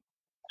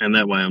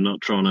that way I'm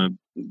not trying to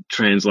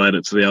translate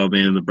it to the old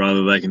man and the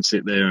brother. They can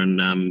sit there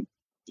and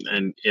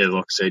like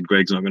I said,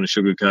 Greg's not going to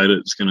sugarcoat it.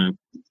 It's going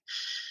to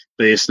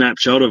be a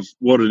snapshot of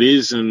what it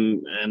is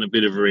and a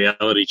bit of a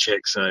reality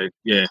check. So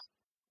yeah,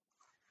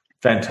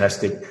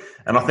 fantastic.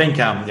 And I think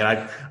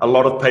a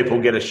lot of people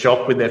get a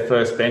shock with their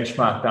first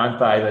benchmark, don't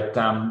they?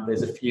 That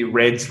there's a few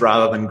reds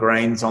rather than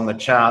greens on the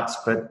charts,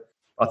 but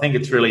I think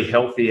it's really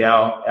healthy.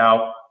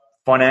 Our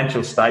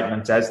financial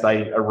statements, as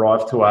they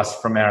arrive to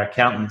us from our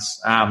accountants,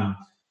 are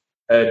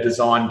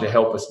designed to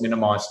help us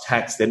minimise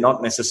tax. They're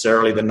not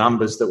necessarily the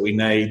numbers that we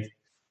need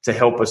to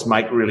help us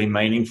make really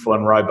meaningful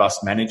and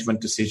robust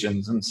management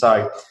decisions. And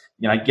so,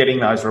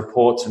 getting those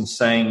reports and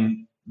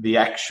seeing the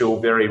actual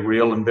very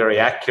real and very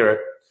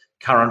accurate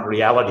current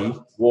reality,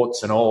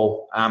 warts and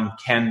all,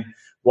 can,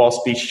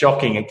 whilst be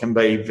shocking, it can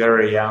be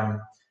very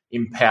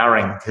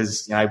empowering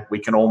because, we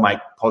can all make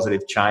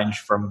positive change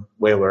from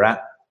where we're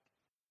at.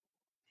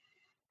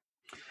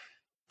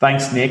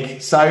 Thanks,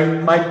 Nick.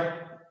 So, mate,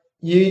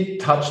 you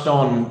touched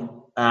on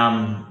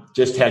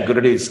just how good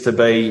it is to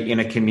be in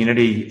a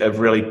community of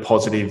really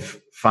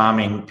positive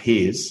farming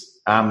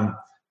peers,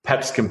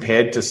 perhaps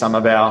compared to some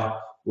of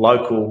our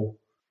local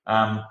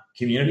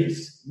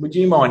communities. Would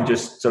you mind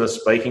just sort of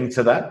speaking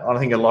to that? I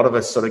think a lot of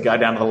us sort of go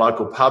down to the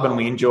local pub and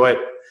we enjoy it,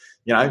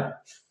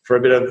 for a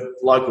bit of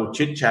local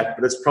chit-chat,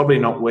 but it's probably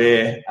not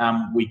where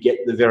we get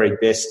the very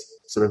best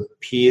sort of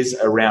peers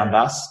around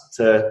us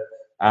to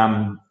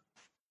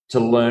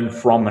learn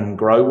from and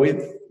grow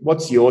with.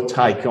 What's your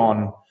take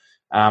on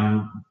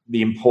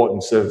the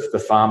importance of the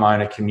farm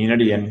owner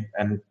community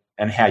and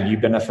how you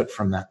benefit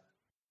from that?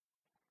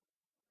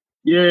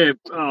 Yeah,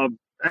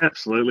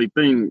 absolutely.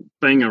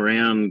 Being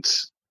around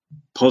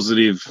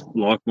positive,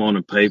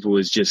 like-minded people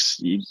is just,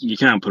 you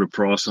can't put a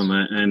price on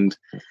that. And,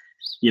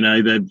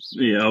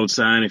 the old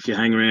saying, if you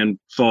hang around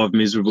 5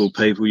 miserable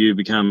people, you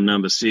become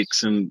number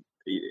 6. And,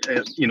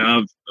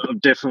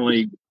 I've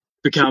definitely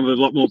become a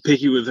lot more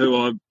picky with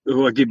who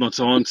I give my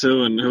time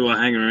to and who I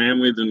hang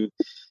around with,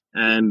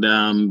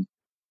 and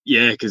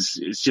because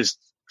it's just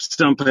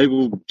some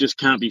people just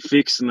can't be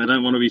fixed and they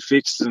don't want to be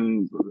fixed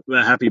and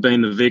they're happy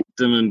being the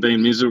victim and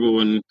being miserable,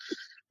 and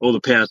all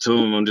the power to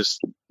them. I'm just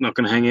not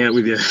going to hang out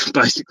with you.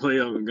 Basically,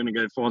 I'm going to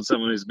go find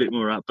someone who's a bit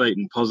more upbeat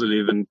and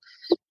positive, and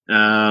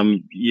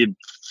you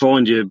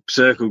find your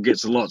circle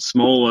gets a lot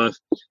smaller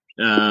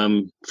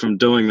from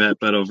doing that.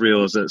 But I've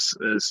realised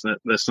that's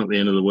not the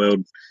end of the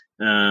world.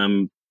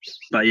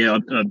 But yeah,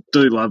 I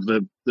do love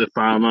the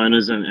farm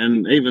owners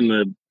and even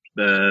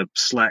the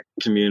Slack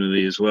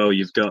community as well.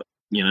 You've got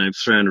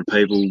 300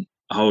 people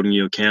holding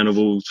you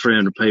accountable,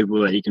 300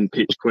 people that you can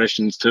pitch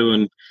questions to,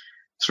 and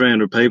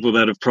 300 people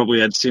that have probably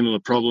had similar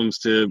problems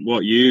to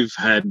what you've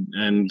had.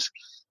 And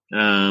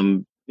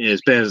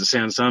as bad as it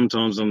sounds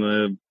sometimes on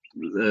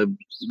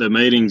the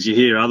meetings, you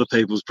hear other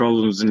people's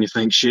problems and you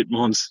think, shit,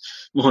 mine's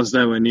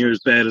nowhere near as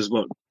bad as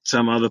what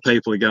some other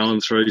people are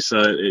going through.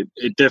 So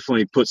it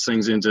definitely puts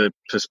things into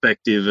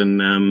perspective,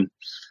 and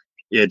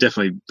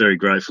definitely very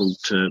grateful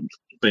to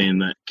be in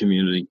that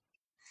community.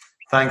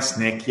 Thanks,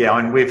 Nick. Yeah,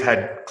 and we've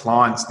had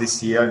clients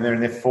this year, and they're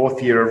in their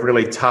fourth year of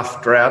really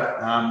tough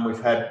drought.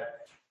 We've had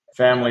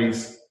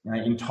families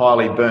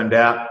entirely burned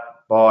out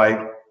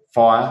by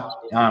fire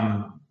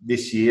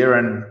this year,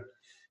 and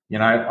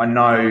I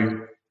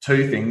know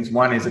two things.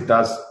 One is it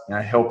does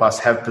help us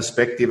have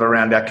perspective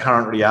around our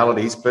current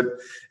realities, but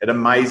it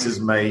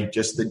amazes me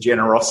just the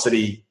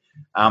generosity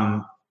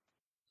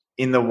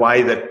in the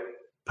way that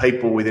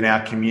people within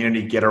our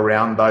community get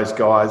around those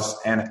guys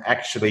and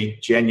actually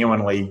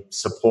genuinely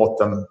support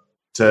them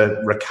to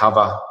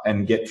recover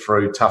and get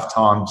through tough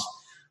times.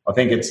 I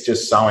think it's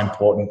just so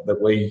important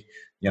that we've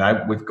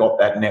got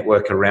that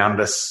network around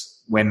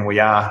us when we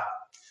are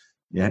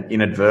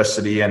in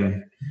adversity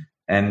and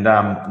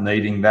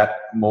needing that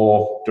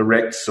more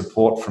direct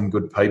support from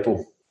good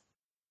people.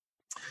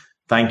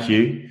 Thank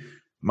you.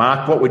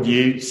 Mark, what would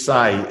you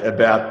say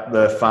about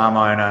the Farm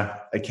Owner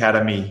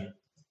Academy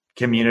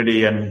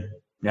community and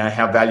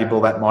how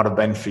valuable that might have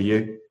been for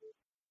you?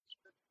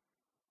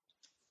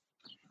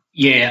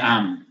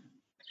 Yeah,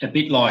 a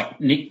bit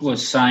like Nick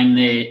was saying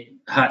there,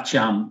 Hutch,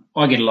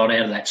 I get a lot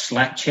out of that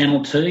Slack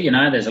channel too.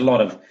 There's a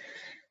lot of,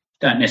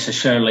 don't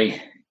necessarily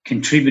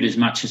contribute as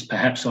much as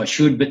perhaps I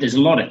should, but there's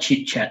a lot of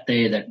chit-chat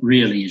there that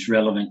really is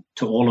relevant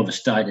to all of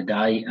us day to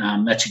day.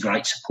 That's a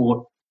great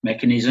support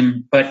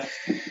mechanism. But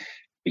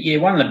yeah,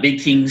 one of the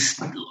big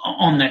things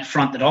on that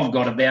front that I've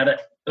got about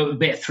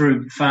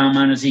through farm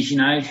owners is,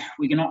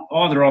 we can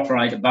either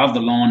operate above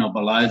the line or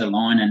below the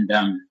line, and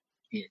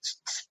it's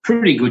a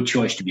pretty good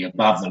choice to be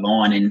above the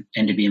line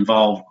and to be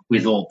involved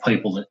with all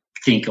people that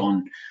think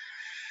on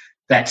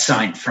that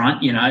same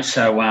front,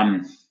 So,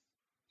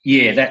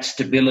 that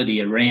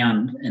stability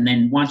around. And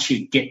then once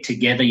you get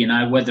together,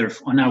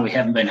 I know we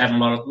haven't been having a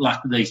lot of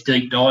luck with these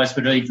deep dives,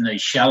 but even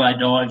these shallow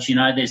dives,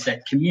 there's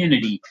that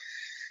community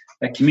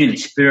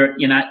spirit,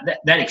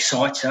 that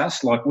excites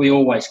us. Like, we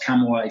always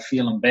come away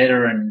feeling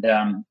better and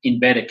in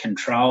better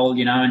control,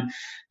 and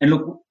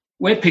look,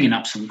 we're picking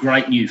up some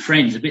great new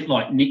friends. A bit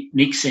like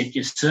Nick said,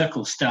 your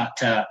circles start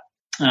to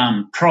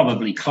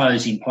probably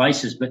close in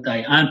places, but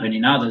they open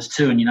in others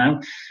too.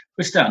 And,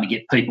 we're starting to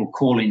get people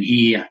call in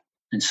here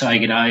and say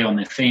good day on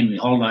their family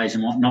holidays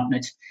and whatnot.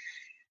 And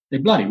they're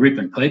bloody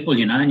ripping people,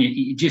 and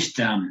you just,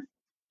 you're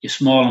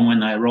smiling when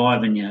they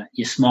arrive and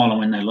you're smiling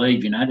when they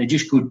leave, They're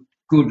just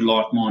good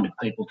like-minded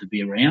people to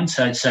be around.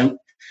 So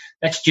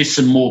that's just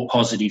some more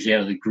positives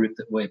out of the group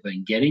that we've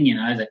been getting,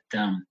 one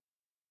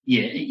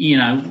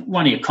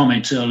of your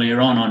comments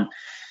earlier on,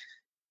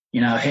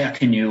 how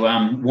can you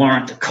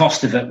warrant the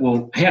cost of it?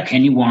 Well, how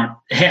can you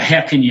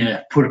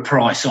put a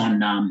price on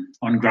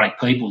great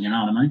people, you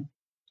know what I mean?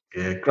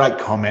 Yeah, great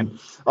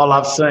comment. I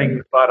love seeing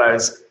the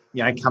photos,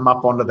 come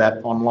up onto that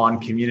online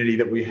community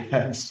that we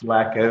have,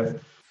 Slack, and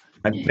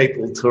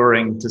people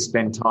touring to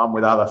spend time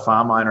with other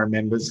farm owner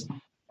members.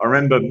 I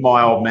remember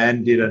my old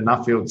man did a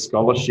Nuffield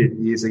scholarship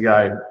years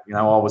ago.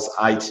 I was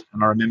 8,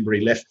 and I remember he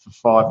left for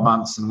 5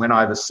 months and went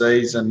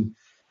overseas and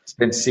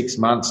spent 6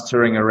 months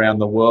touring around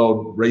the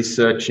world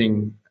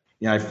researching,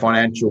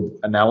 financial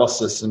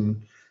analysis and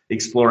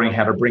exploring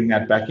how to bring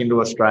that back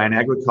into Australian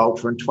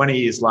agriculture. And 20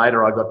 years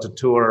later, I got to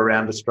tour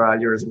around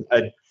Australia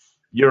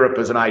Europe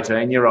as an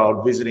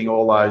 18-year-old, visiting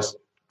all those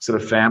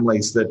sort of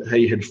families that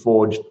he had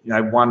forged,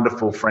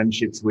 wonderful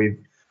friendships with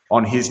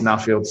on his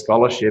Nuffield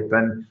scholarship.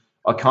 And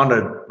I kind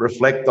of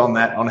reflect on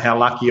that, on how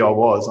lucky I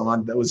was.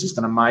 That was just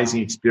an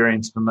amazing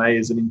experience for me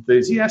as an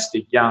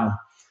enthusiastic young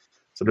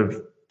sort of,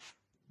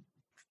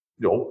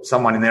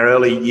 someone in their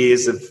early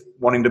years of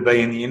wanting to be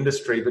in the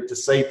industry, but to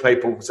see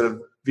people sort of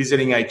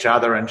visiting each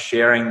other and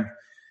sharing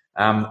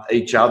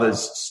each other's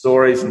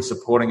stories and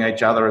supporting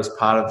each other as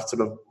part of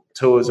sort of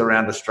tours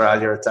around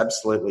Australia, it's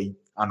absolutely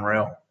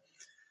unreal.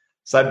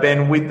 So,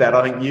 Ben, with that,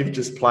 I think you've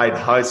just played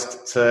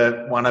host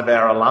to one of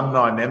our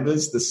alumni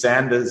members, the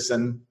Sanders,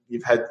 and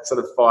you've had sort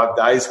of 5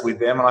 days with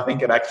them, and I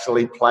think it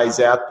actually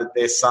plays out that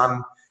their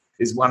son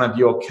is one of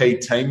your key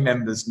team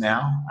members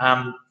now.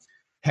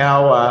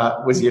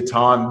 How was your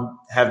time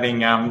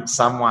having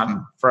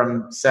someone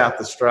from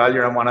South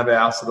Australia and one of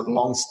our sort of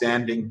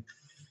long-standing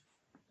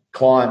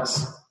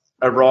clients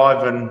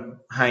arrive and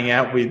hang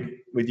out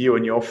with you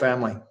and your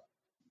family?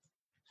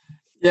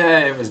 Yeah,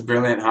 it was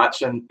brilliant,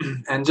 Hutch.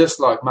 And just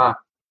like Mark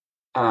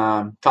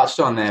touched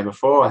on there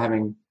before,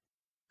 having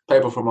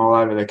people from all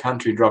over the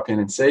country drop in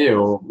and see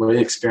you, we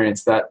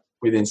experienced that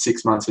within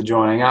 6 months of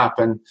joining up.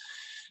 And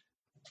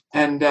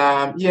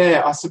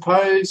I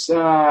suppose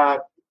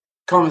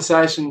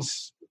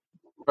conversations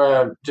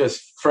were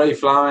just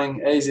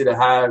free-flowing, easy to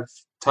have,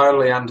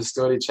 totally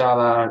understood each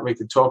other. We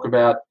could talk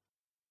about,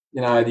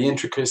 the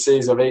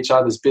intricacies of each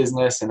other's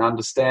business and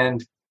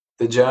understand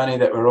the journey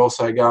that we're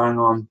also going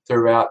on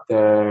throughout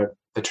the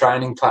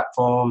training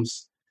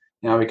platforms.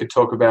 We could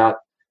talk about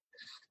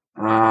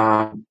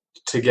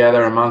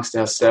together amongst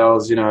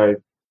ourselves,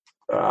 whether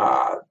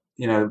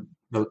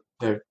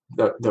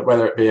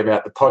it be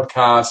about the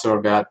podcast or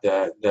about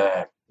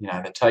the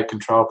Take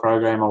Control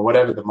program or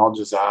whatever the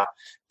modules are,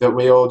 that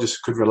we all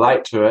just could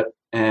relate to it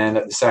and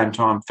at the same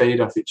time feed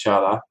off each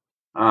other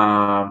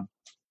and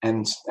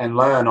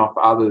learn off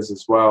others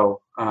as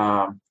well.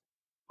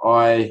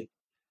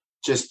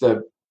 Just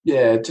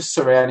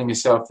surrounding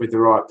yourself with the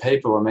right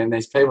people. I mean,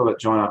 these people that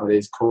join up with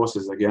these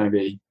courses are going to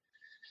be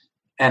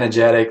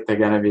energetic, they're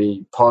going to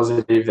be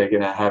positive, they're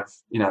going to have,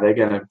 they're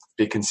going to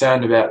be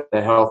concerned about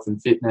their health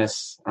and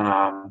fitness,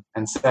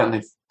 and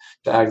certainly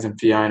Dags and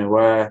Fiona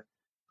were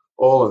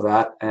all of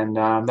that, and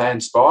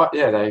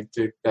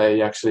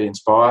they actually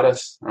inspired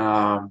us.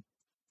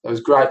 It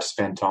was great to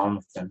spend time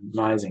with them,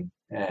 amazing.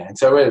 Yeah. And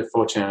so we're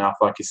fortunate enough,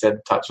 like you said,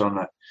 to touch on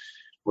that,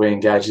 we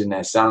engaged in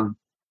their son,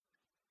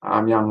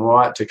 young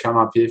Wyatt, to come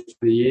up here for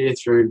the year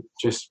through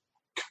just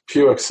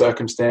pure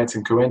circumstance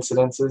and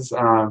coincidences.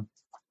 It's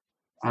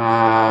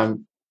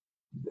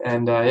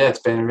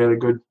been a really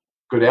good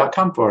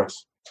outcome for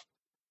us.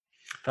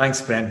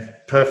 Thanks, Ben.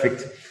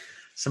 Perfect.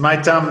 So,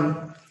 mate,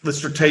 the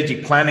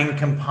strategic planning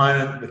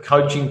component, the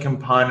coaching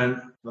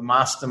component, the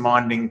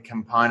masterminding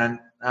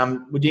component,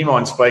 would you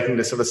mind speaking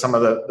to sort of some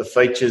of the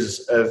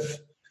features of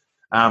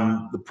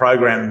the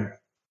program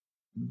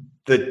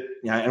that,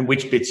 and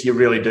which bits you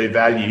really do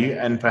value?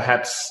 And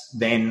perhaps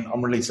then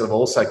I'm really sort of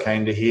also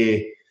keen to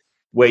hear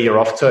where you're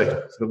off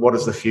to. So what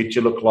does the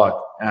future look like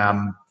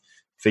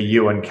for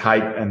you and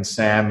Kate and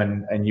Sam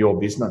and your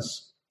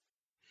business?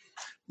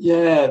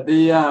 Yeah,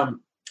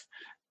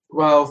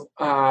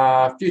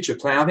 future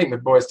plan, I think the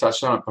boys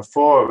touched on it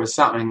before. It was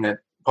something that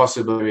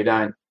possibly we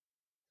don't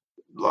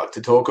like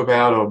to talk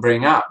about or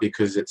bring up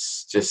because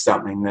it's just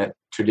something that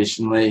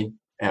traditionally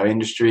our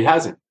industry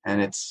hasn't,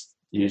 and it's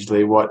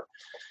usually what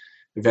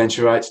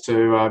eventuates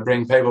to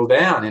bring people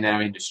down in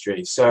our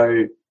industry.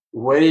 So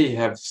we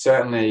have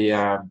certainly,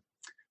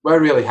 we're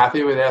really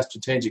happy with our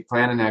strategic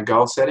plan and our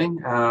goal setting.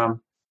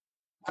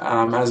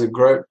 As a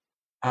group,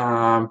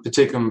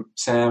 particularly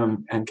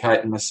Sam and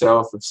Kate and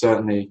myself have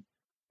certainly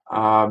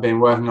been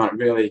working on it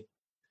really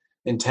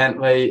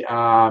intently.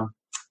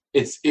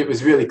 It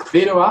was really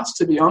clear to us,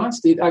 to be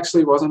honest. It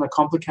actually wasn't a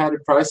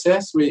complicated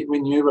process. We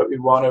knew what we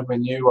wanted. We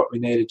knew what we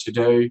needed to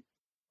do.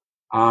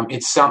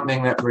 It's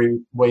something that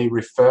we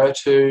refer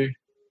to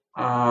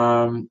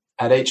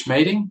at each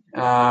meeting,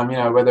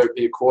 whether it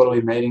be a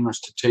quarterly meeting or a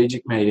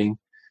strategic meeting.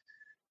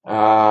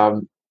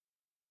 Depending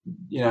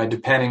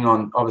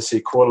on, obviously,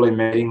 quarterly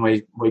meeting,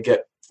 we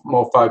get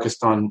more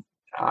focused on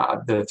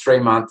the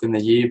 3-month and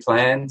the year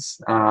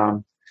plans.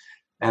 And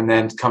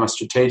then come a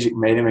strategic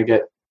meeting,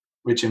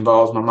 which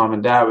involves my mum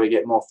and dad, we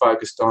get more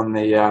focused on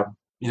the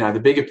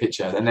bigger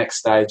picture, the next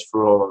stage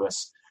for all of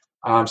us.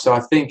 So I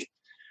think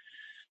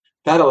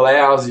that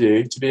allows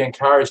you to be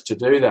encouraged to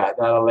do that.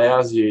 That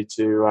allows you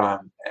to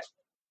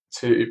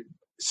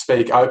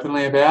speak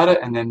openly about it,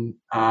 and then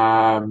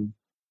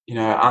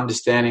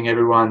understanding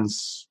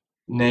everyone's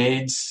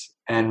needs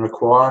and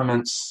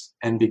requirements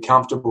and be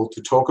comfortable to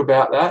talk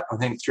about that. I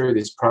think through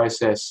this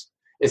process,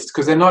 it's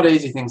because they're not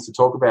easy things to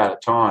talk about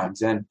at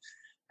times, and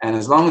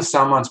as long as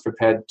someone's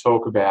prepared to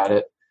talk about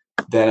it,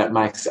 then it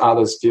makes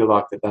others feel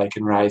like that they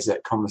can raise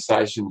that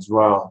conversation as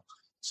well.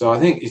 So I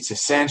think it's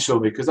essential,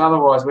 because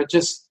otherwise we're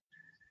just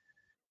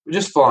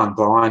flying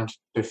blind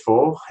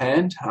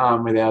beforehand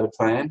without a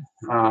plan.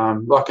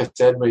 Like I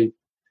said,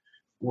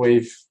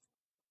 we've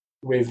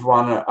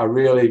run a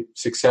really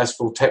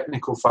successful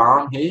technical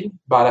farm here,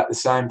 but at the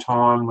same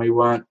time we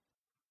weren't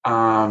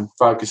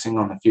focusing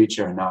on the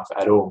future enough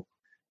at all.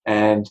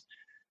 And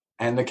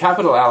the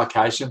capital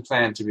allocation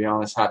plan, to be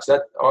honest, Hutch,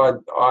 that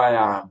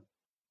I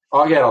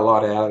get a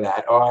lot out of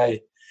that.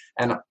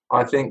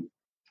 I think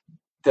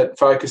that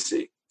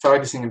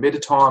focusing a bit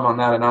of time on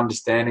that and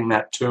understanding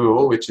that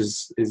tool, which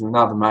is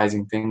another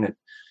amazing thing that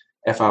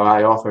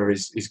FOA offer,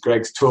 is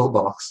Greg's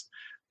toolbox.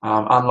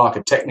 Unlike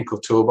a technical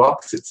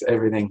toolbox, it's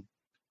everything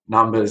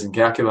numbers and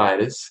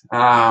calculators.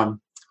 No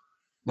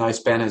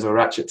spanners or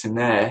ratchets in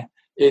there.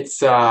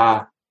 It's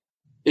a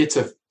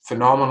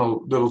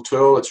phenomenal little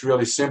tool. It's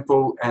really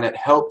simple, and it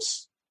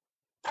helps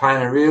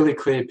paint a really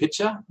clear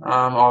picture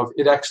of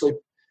it.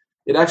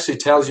 It actually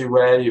tells you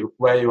where you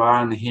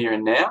are in the here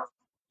and now.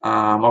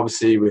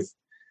 Obviously with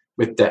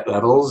debt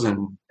levels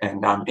and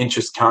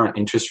current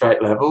interest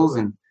rate levels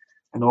and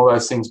all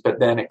those things, but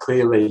then it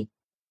clearly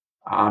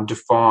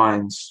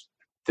defines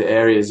the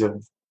areas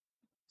of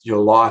your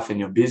life and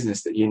your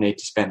business that you need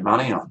to spend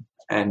money on,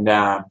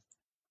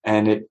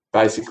 and it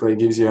basically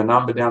gives you a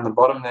number down the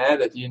bottom there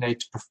that you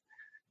need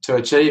to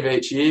achieve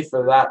each year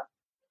for that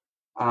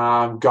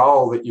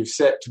goal that you've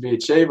set to be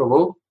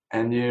achievable,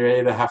 and you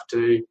either have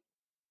to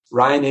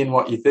rein in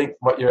what you think,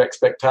 what your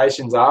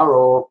expectations are,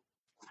 or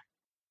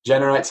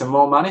generate some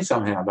more money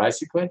somehow,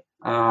 basically.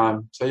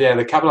 So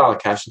the capital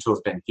allocation tool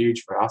has been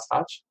huge for us,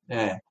 Hutch.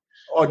 Yeah.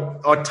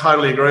 I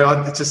totally agree.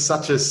 It's just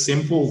such a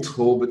simple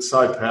tool, but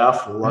so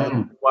powerful.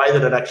 The way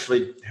that it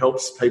actually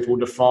helps people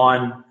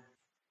define,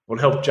 will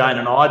help Jane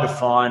and I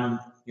define,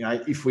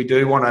 if we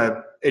do want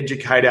to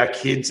educate our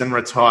kids and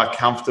retire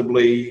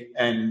comfortably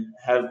and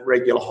have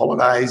regular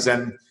holidays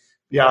and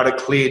be able to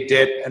clear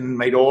debt and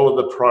meet all of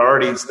the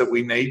priorities that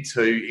we need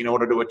to in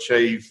order to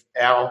achieve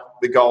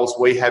the goals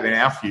we have in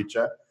our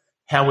future,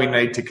 how we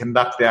need to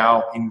conduct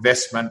our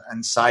investment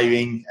and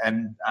saving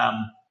and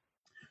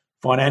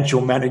financial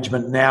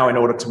management now in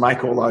order to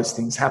make all those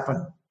things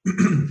happen.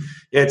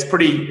 It's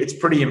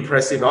pretty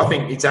impressive. I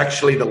think it's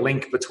actually the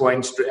link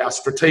between our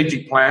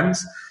strategic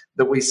plans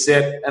that we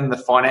set and the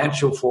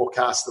financial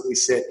forecast that we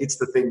set. It's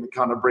the thing that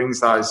kind of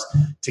brings those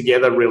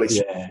together really.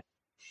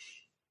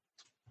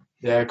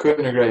 Yeah, I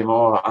couldn't agree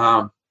more.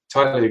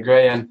 Totally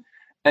agree. And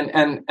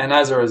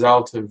as a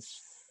result of,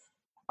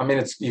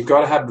 you've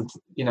got to have,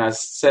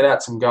 set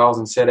out some goals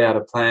and set out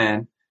a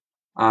plan.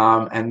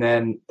 And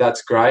then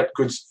that's great,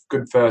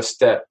 good first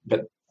step.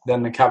 But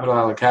then the capital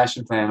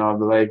allocation plan, I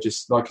believe,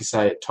 just like you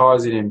say, it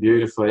ties it in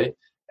beautifully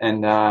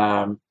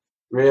and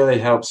really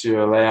helps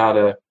you allow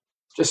to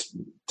just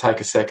take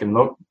a second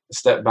look,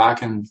 step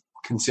back and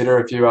consider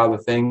a few other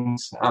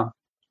things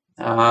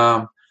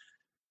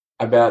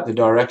about the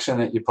direction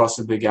that you're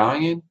possibly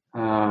going in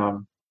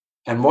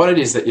and what it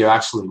is that you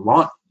actually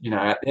want.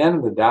 At the end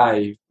of the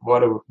day, what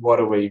do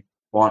we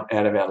want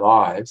out of our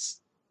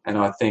lives? And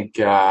I think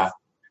the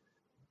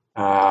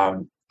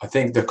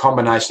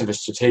combination of a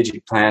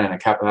strategic plan and a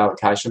capital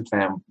allocation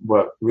plan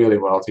work really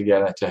well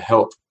together to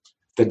help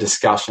the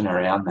discussion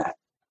around that.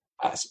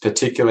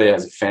 Particularly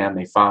as a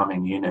family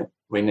farming unit,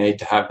 we need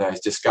to have those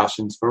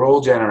discussions for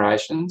all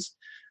generations,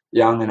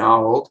 young and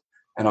old.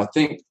 And I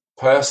think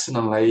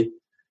personally,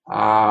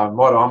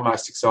 what I'm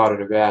most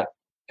excited about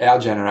our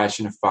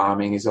generation of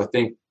farming is I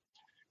think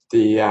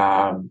the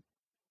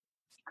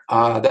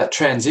that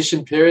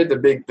transition period,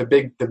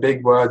 the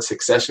big word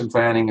succession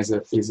planning is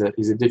a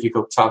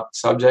difficult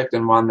subject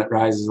and one that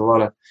raises a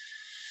lot of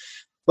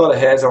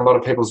hairs on a lot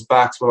of people's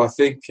backs. Well, I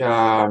think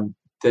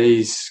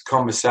these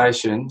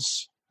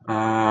conversations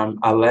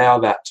allow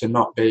that to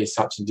not be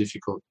such a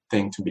difficult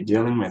thing to be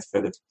dealing with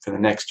for the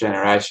next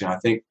generation. I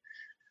think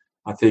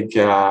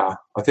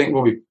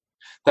we'll be,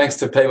 thanks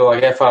to people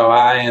like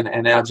FOA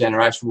and our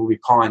generation, will be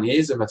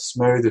pioneers of a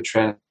smoother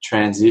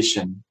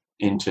transition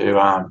into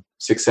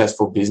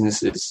successful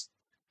businesses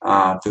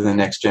for the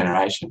next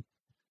generation.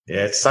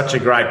 Yeah, it's such a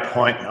great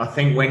point. I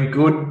think when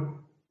good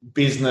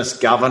business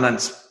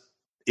governance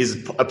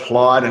is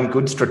applied and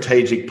good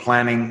strategic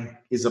planning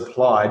is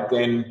applied,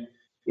 then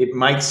it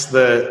makes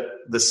the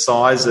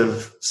size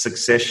of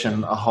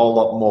succession a whole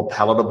lot more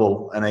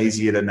palatable and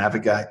easier to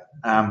navigate.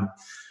 And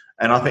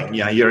I think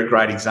you're a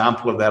great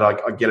example of that.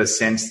 I get a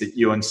sense that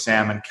you and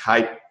Sam and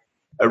Kate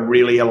are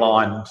really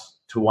aligned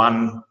to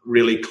one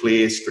really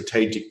clear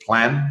strategic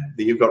plan,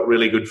 that you've got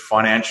really good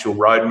financial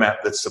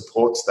roadmap that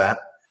supports that.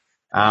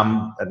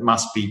 It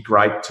must be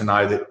great to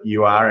know that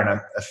you are in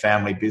a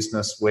family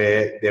business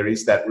where there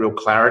is that real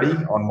clarity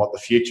on what the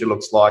future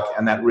looks like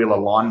and that real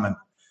alignment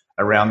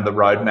around the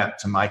roadmap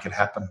to make it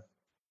happen.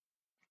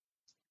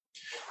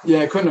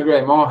 Yeah, I couldn't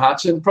agree more,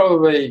 Hutch. And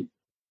probably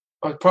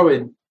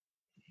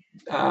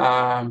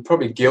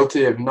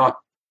guilty of not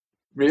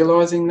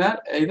realising that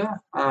either.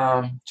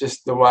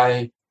 Just the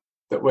way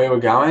that we were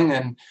going,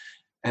 and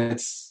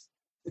it's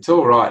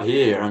all right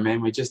here. I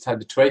mean, we just had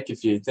to tweak a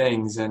few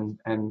things and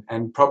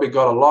probably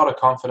got a lot of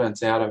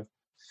confidence out of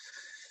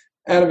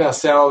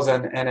ourselves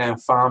and our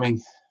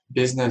farming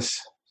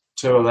business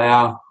to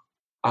allow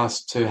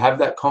us to have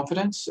that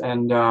confidence.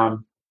 And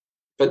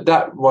but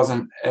that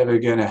wasn't ever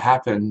going to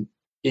happen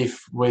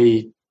if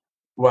we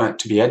weren't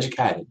to be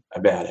educated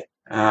about it,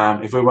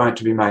 if we weren't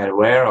to be made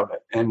aware of it.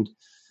 And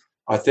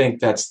I think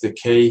that's the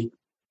key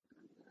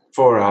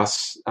for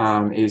us,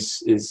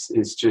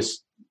 is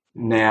just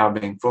now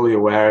being fully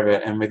aware of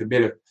it, and with a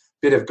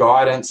bit of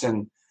guidance,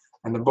 and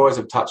the boys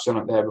have touched on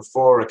it there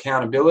before,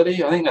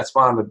 accountability. I think that's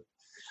one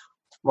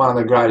of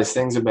the greatest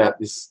things about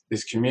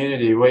this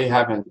community. We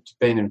haven't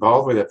been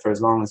involved with it for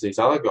as long as these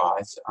other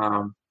guys,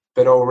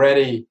 but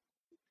already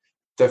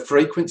the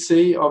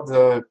frequency of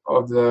the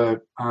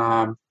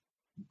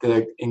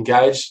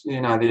engaged,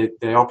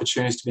 the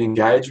opportunities to be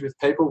engaged with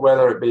people,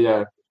 whether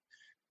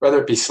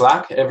it be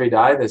Slack every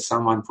day, there's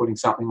someone putting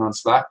something on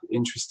Slack,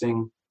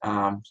 interesting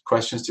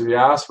questions to be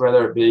asked,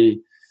 whether it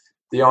be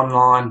the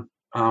online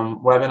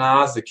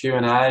webinars, the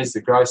Q&As,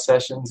 the growth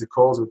sessions, the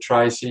calls with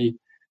Tracy,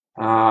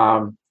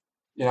 whether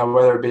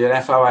it be an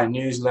FOA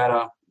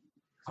newsletter,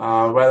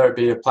 whether it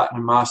be a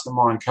Platinum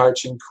Mastermind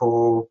coaching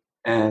call,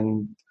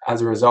 and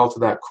as a result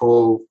of that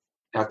call,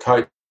 our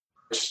coach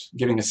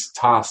giving us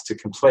tasks to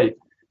complete,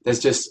 there's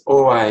just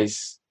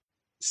always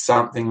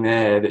something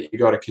there that you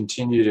got to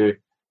continue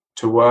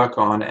to work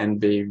on and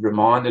be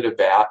reminded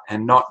about,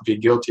 and not be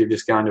guilty of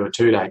just going to a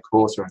 2-day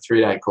course or a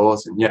 3-day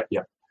course and yep,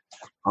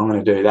 I'm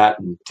going to do that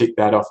and tick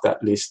that off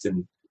that list,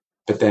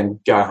 but then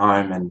go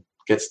home and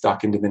get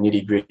stuck into the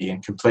nitty-gritty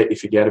and completely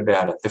forget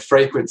about it. The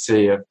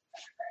frequency of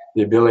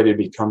the ability to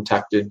be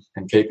contacted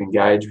and keep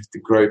engaged with the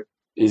group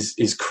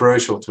is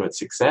crucial to its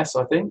success,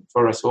 I think,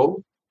 for us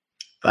all.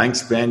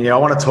 Thanks, Ben. Yeah, I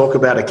want to talk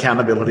about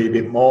accountability a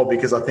bit more,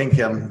 because I think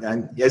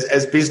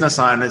as business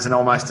owners, and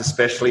almost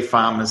especially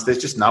farmers, there's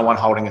just no one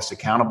holding us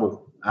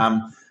accountable.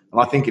 And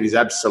I think it is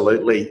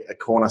absolutely a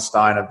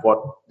cornerstone of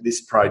what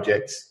this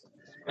project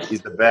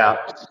is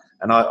about.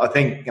 And I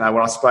think, when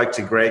I spoke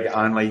to Greg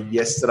only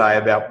yesterday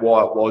about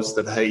why it was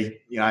that he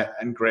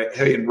and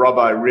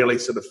Robbo really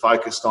sort of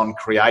focused on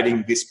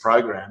creating this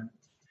program,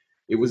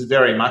 it was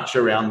very much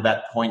around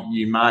that point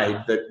you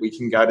made, that we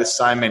can go to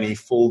so many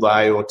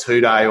full-day or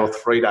 2-day or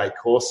 3-day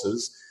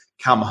courses,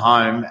 come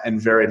home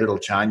and very little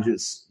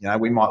changes.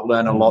 We might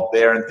learn a lot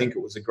there and think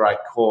it was a great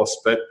course,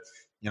 but,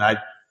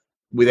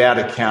 without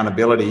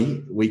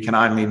accountability, we can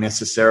only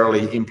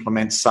necessarily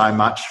implement so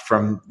much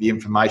from the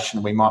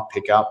information we might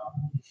pick up.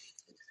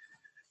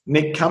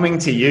 Nick, coming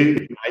to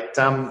you, mate,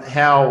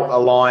 how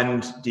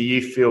aligned do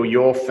you feel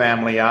your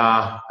family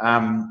are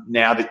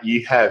now that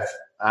you have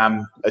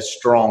a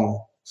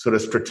strong sort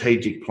of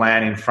strategic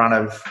plan in front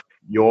of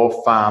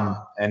your farm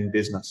and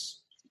business?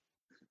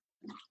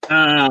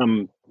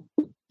 A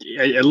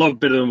lot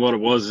better than what it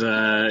was.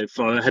 If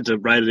I had to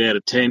rate it out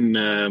of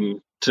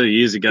 10, 2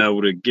 years ago, I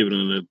would have given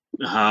it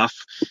a half.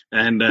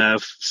 And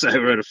so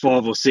we're at a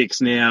 5 or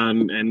 6 now,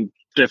 and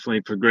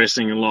definitely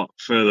progressing a lot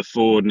further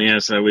forward now.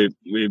 So we're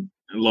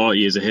a lot of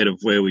years ahead of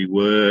where we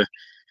were.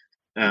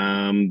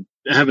 Having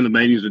the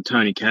meetings with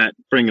Tony Catt,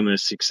 bringing the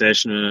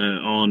succession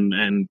on,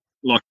 and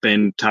like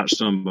Ben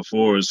touched on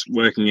before, is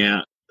working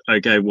out,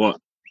 okay, what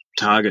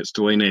targets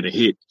do we need to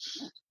hit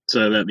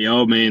so that the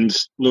old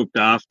man's looked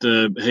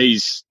after,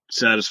 he's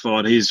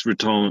satisfied, his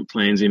retirement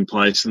plan's in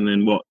place, and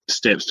then what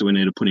steps do we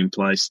need to put in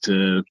place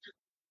to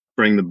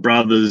bring the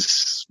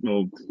brothers,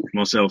 or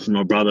myself and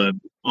my brother,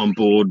 on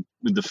board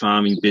with the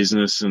farming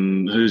business,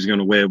 and who's going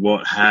to wear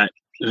what hat,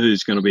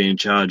 who's going to be in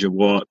charge of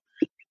what.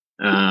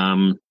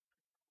 One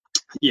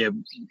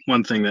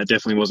thing that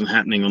definitely wasn't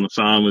happening on the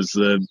farm was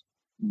the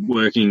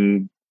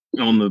working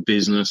on the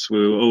business.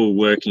 We were all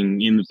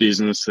working in the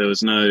business. There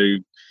was no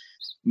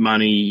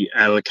money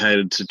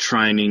allocated to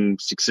training,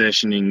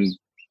 successioning,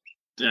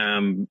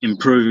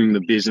 improving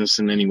the business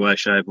in any way,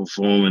 shape or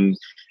form.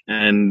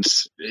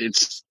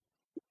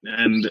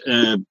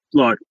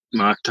 Like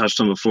Mark touched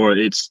on before,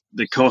 it's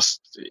the cost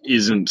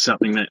isn't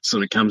something that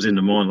sort of comes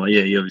into mind. Like,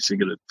 you obviously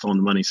got to find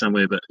the money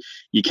somewhere, but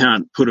you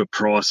can't put a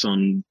price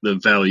on the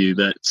value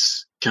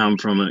that's come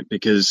from it,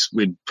 because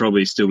we'd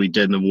probably still be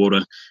dead in the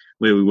water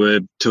where we were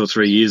 2 or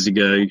 3 years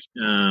ago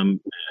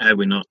had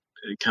we not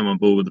come on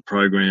board with the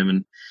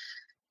program.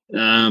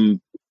 And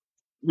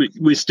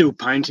we're still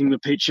painting the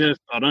picture.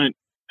 I don't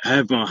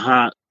have my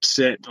heart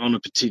set on a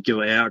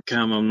particular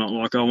outcome. I'm not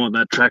like, I want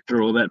that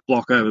tractor or that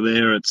block over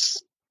there.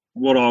 It's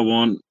what I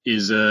want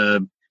is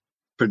a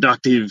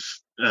productive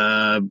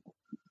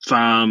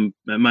farm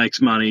that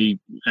makes money,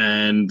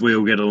 and we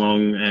all get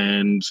along.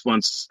 And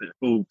once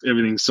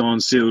everything's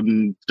signed, sealed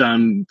and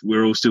done,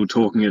 we're all still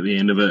talking at the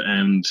end of it,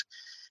 and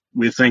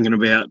we're thinking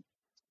about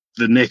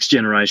the next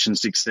generation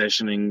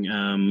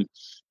successioning.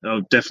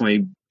 I'll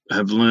definitely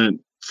have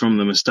learnt from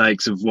the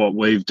mistakes of what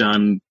we've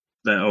done,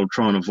 that I'll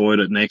try and avoid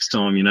it next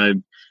time.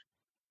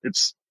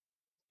 It's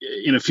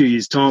in a few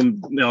years'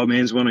 time, the old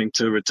man's wanting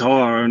to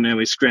retire, and now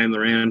we're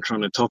scrambling around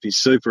trying to top his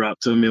super up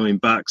to $1 million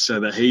so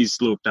that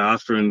he's looked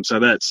after. And so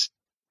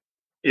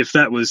if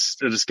that was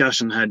a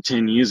discussion had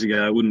 10 years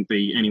ago, it wouldn't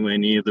be anywhere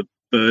near the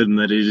burden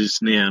that it is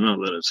now. Not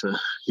that it's a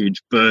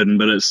huge burden,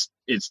 but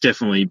it's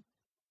definitely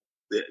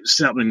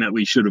something that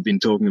we should have been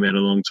talking about a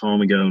long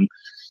time ago. And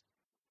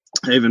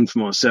even for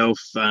myself,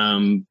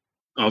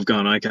 I've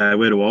gone, okay,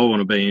 where do I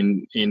want to be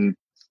in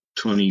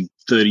 20,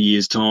 30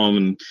 years' time?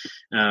 And,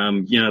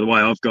 the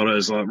way I've got it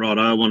is like, right,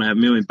 I want to have $1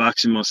 million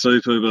in my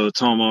super by the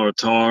time I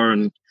retire.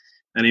 And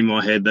in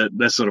my head,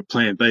 that's sort of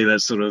plan B.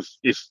 That's sort of,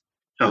 if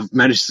I've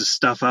managed to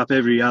stuff up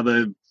every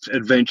other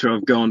adventure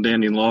I've gone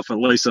down in life, at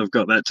least I've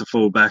got that to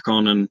fall back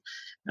on.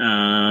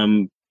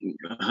 And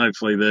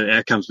hopefully the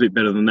outcome's a bit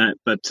better than that.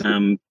 But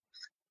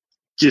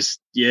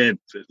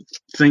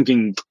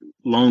thinking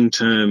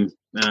long-term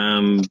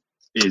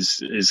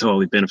is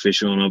highly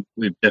beneficial, and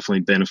we've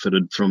definitely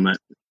benefited from that.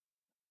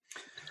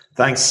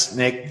 Thanks,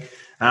 Nick.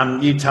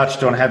 You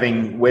touched on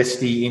having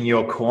Westy in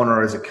your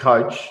corner as a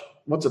coach.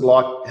 What's it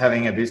like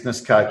having a business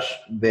coach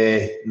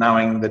there,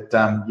 knowing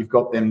that you've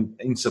got them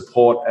in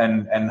support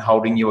and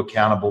holding you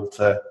accountable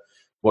to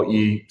what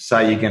you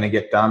say you're going to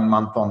get done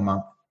month on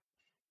month?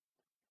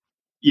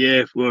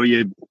 Yeah, well,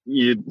 you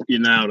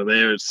nailed it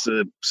there. It's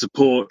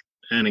support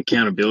and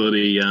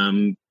accountability.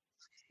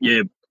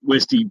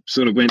 Westy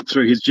sort of went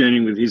through his journey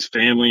with his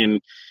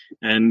family,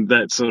 and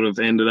that sort of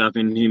ended up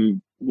in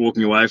him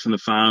walking away from the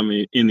farm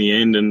in the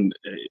end, and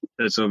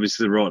that's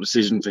obviously the right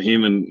decision for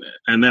him,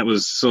 and that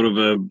was sort of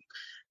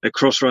a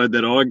crossroad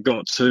that I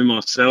got to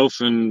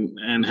myself,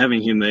 and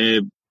having him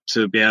there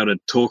to be able to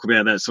talk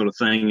about that sort of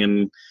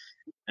thing,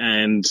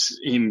 and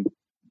him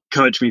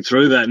coach me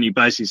through that, and he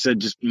basically said,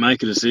 just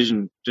make a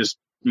decision, just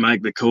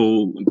make the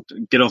call,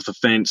 get off the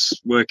fence,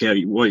 work out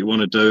what you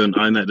want to do and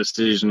own that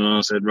decision. And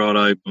I said,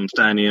 righto, I'm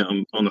staying here,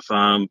 I'm on the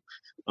farm,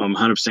 I'm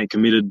 100%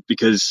 committed,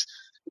 because,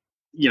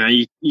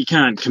 you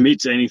can't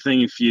commit to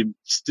anything if you've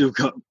still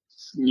got,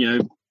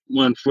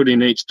 one foot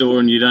in each door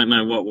and you don't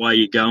know what way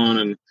you're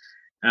going.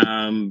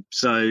 And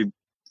so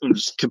I'm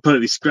just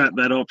completely scrapped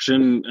that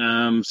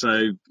option.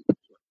 So,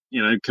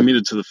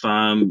 committed to the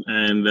farm,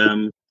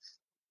 and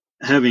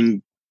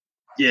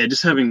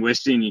just having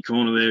Westy in your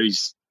corner there,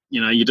 he's,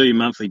 you do your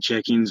monthly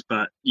check-ins,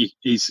 but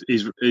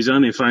he's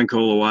only a phone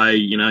call away.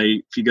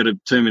 If you got a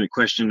 2-minute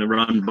question to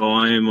run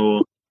by him,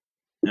 or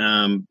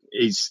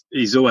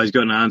he's always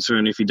got an answer,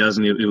 and if he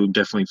doesn't, he'll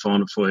definitely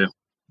find it for you.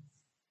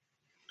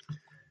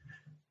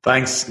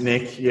 Thanks,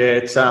 Nick.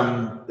 Yeah,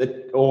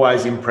 it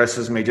always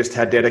impresses me just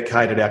how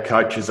dedicated our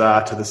coaches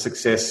are to the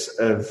success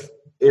of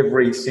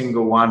every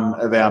single one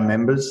of our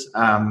members.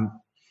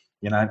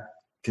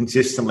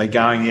 Consistently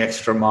going the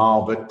extra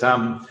mile, but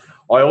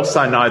I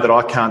also know that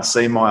I can't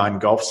see my own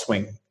golf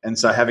swing. And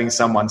so having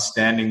someone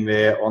standing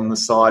there on the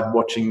side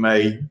watching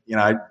me,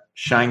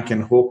 shank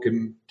and hook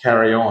and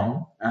carry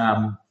on,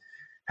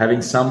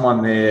 having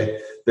someone there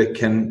that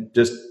can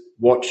just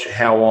watch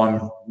how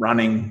I'm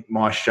running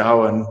my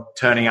show and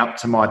turning up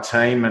to my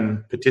team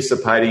and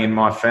participating in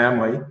my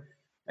family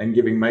and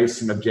giving me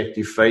some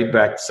objective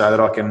feedback so that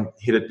I can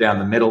hit it down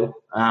the middle.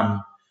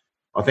 I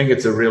think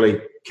it's a really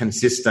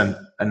consistent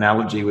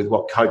analogy with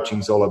what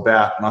coaching's all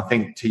about. And I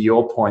think, to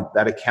your point,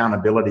 that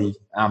accountability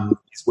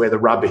is where the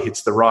rubber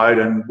hits the road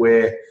and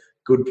where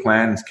good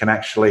plans can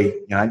actually,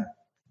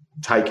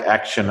 take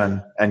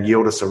action and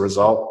yield us a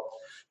result.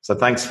 So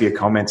thanks for your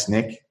comments,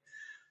 Nick.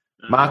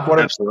 Mark,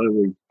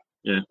 absolutely.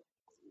 Yeah.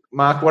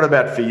 Mark, what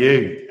about for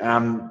you?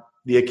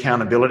 The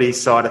accountability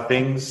side of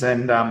things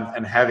and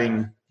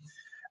having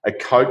a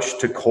coach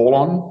to call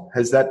on,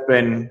 has that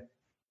been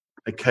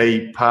a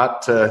key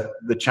part to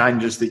the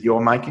changes that you're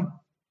making?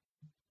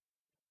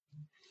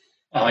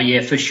 Oh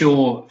yeah, for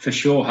sure,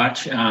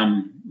 Hutch.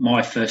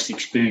 My first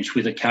experience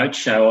with a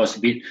coach, so I was a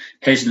bit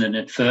hesitant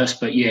at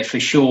first, but yeah, for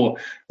sure,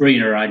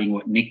 reiterating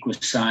what Nick was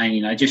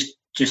saying,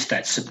 just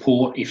that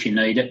support if you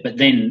need it, but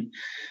then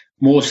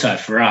more so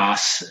for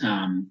us,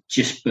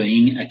 just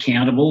being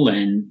accountable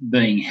and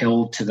being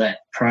held to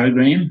that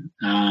program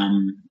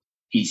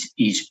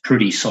is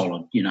pretty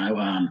solid.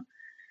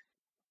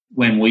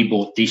 When we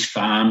bought this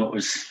farm,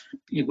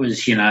 it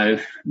was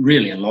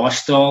really a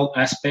lifestyle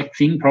aspect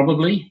thing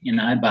probably,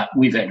 but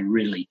we've had to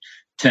really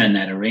turn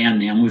that around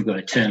now, and we've got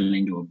to turn it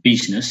into a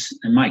business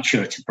and make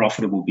sure it's a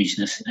profitable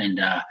business, and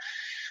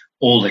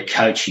all the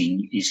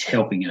coaching is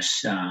helping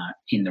us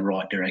in the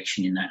right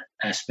direction in that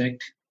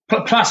aspect.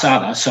 Plus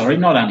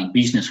not only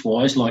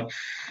business-wise, like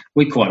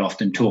we quite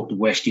often talk to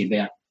Westy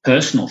about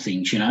personal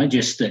things,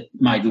 just that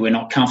maybe we're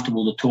not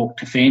comfortable to talk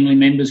to family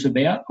members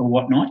about or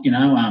whatnot,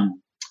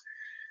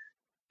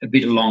 a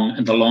bit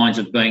along the lines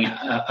of being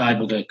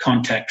able to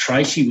contact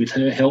Tracy with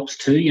her helps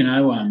too.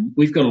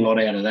 We've got a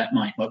lot out of that,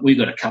 mate. Like we've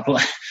got a couple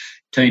of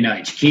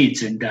teenage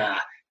kids, and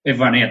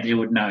everyone out there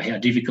would know how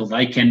difficult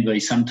they can be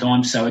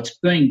sometimes. So it's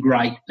been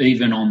great,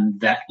 even on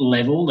that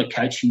level, the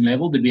coaching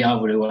level, to be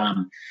able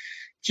to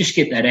just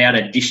get that out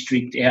of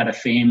district, out of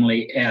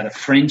family, out of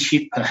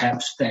friendship,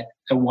 perhaps that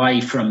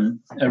away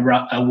from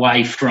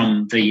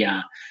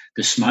the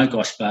smoke,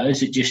 I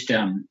suppose. It just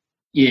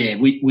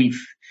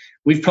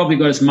We've probably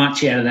got as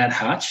much out of that,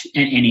 Hutch,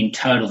 and in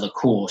total the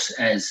course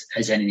as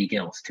anything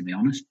else, to be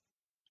honest.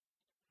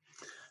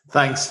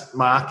 Thanks,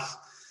 Mark.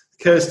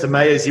 It occurs to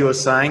me as you were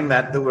saying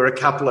that we're a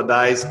couple of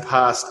days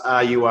past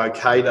Are You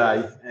OK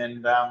Day,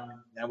 and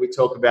we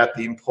talk about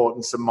the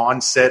importance of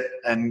mindset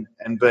and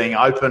being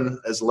open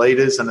as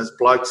leaders and as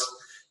blokes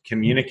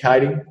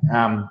communicating.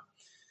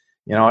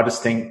 I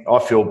just think I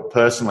feel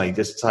personally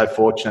just so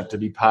fortunate to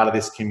be part of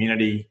this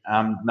community,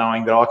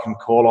 knowing that I can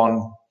call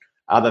on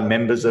other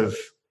members of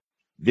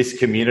this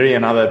community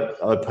and other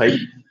people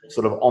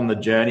sort of on the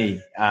journey,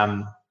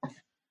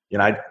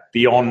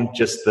 beyond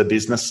just the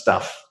business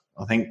stuff.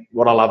 I think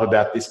what I love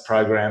about this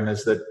program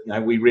is that,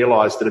 we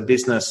realise that a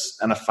business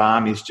and a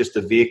farm is just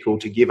a vehicle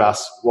to give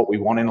us what we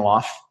want in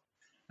life,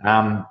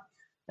 and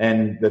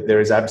that there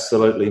is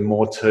absolutely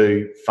more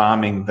to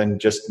farming than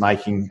just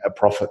making a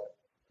profit.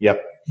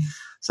 Yep.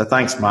 So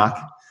thanks, Mark.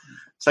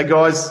 So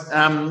guys,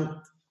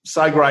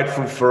 so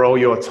grateful for all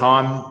your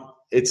time.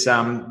 It's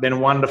been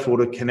wonderful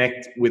to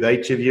connect with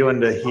each of you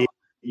and to hear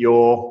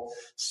your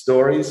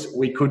stories.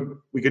 We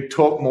could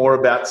talk more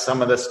about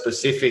some of the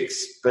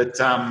specifics, but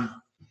and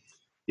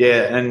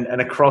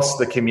across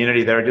the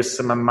community there are just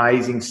some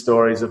amazing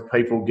stories of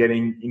people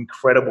getting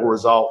incredible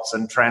results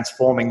and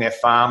transforming their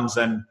farms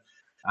and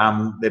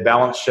their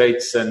balance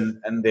sheets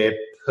and their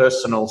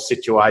personal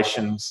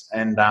situations.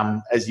 And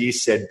as you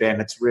said, Ben,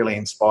 it's really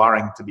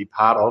inspiring to be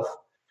part of.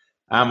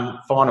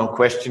 Final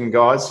question,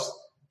 guys,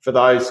 for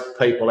those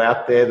people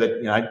out there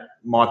that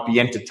might be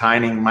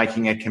entertaining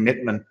making a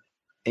commitment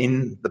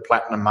in the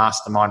Platinum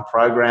Mastermind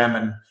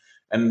program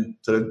and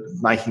sort of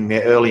making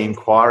their early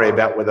inquiry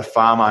about whether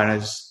Farm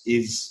Owners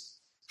is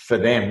for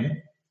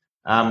them,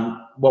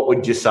 what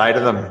would you say to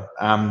them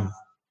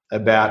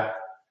about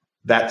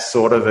that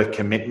sort of a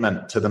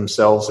commitment to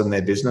themselves and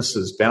their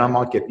businesses? Ben, I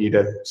might get you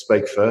to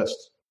speak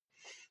first.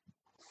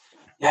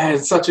 Yeah,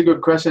 it's such a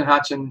good question,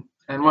 Hutch, and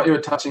what you were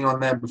touching on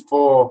there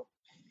before,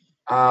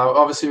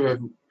 obviously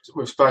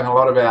we've spoken a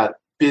lot about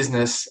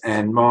business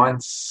and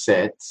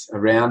mindsets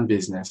around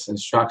business and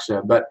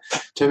structure, but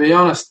to be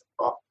honest,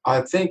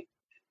 I think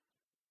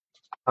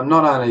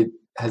not only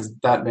has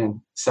that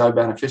been so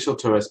beneficial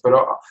to us, but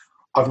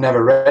I've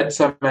never read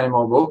so many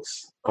more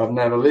books. I've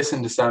never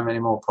listened to so many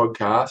more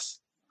podcasts.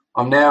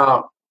 I've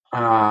never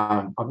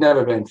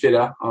been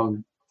fitter.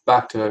 I'm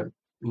back to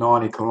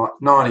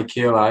 90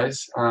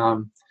 kilos,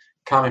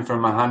 coming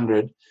from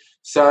 100.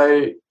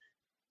 So,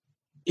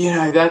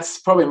 that's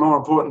probably more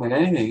important than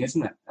anything,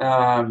 isn't it?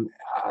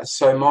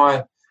 So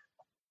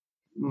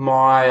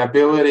my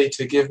ability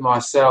to give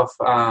myself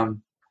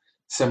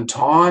some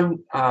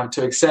time,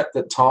 to accept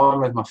that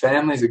time with my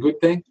family is a good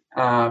thing.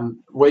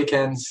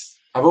 Weekends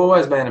have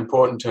always been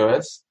important to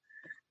us,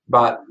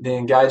 but the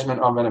engagement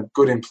of a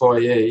good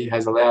employee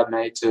has allowed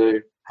me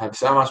to have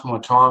so much more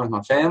time with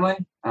my family.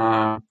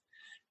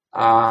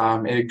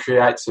 It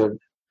creates a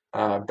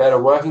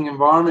better working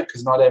environment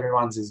because not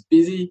everyone's as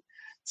busy.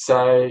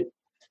 So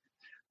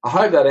I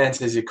hope that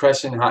answers your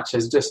question, Hutch.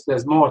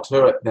 There's more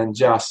to it than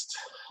just,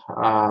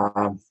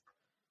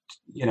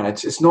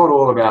 it's not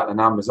all about the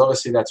numbers.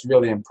 Obviously, that's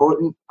really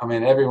important. I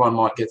mean, everyone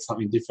might get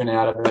something different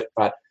out of it,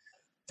 but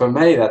for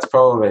me, that's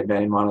probably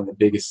been one of the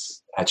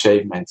biggest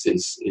achievements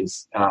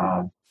is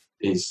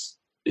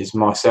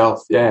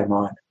myself. Yeah,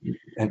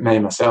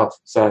 myself.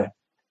 So,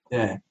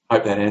 yeah,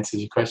 hope that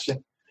answers your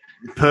question.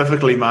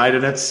 Perfectly, mate,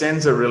 and it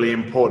sends a really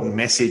important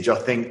message, I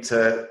think,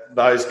 to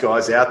those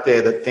guys out there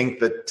that think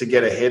that to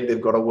get ahead, they've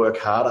got to work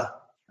harder.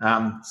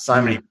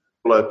 So many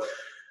people are,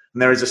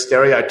 and there is a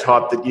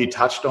stereotype that you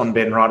touched on,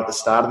 Ben, right at the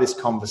start of this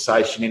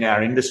conversation in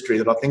our industry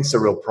that I think is a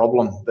real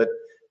problem, that,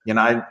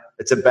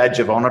 it's a badge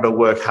of honour to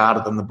work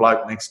harder than the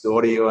bloke next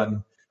door to you,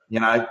 and,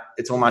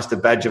 it's almost a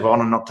badge of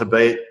honour not to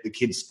be at the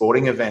kids'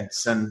 sporting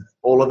events and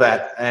all of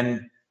that.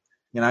 And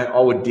I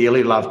would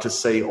dearly love to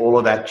see all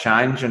of that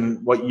change.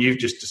 And what you've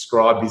just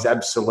described is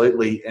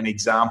absolutely an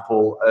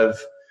example of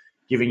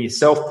giving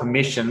yourself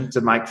permission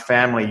to make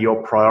family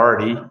your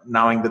priority,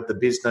 knowing that the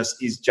business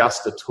is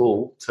just a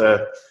tool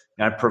to,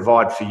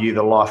 provide for you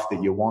the life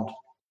that you want.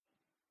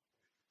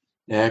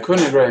 Yeah, I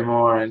couldn't agree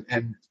more.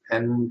 And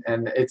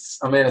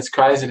it's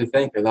crazy to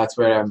think that that's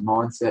where our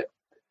mindset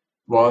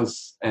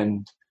was.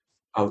 And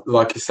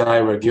like you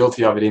say, we're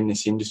guilty of it in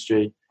this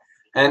industry.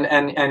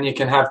 And you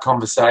can have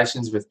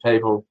conversations with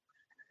people,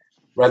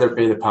 whether it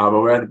be the pub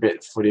or whether it be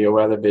the footy or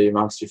whether it be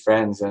amongst your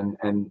friends,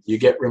 and you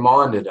get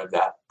reminded of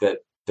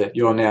that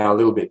you're now a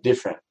little bit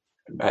different,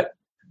 but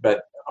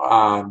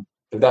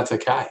that's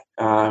okay.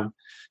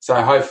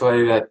 So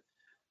hopefully that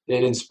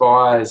it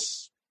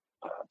inspires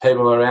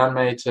people around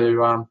me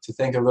to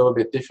think a little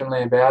bit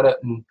differently about it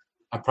and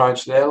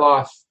approach their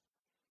life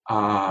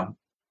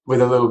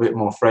with a little bit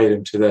more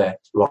freedom to their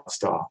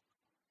lifestyle.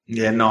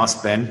 Yeah, nice,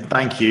 Ben.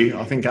 Thank you.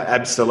 I think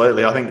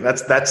absolutely. I think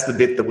that's the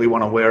bit that we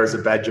want to wear as a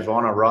badge of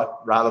honour, right,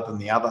 rather than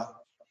the other.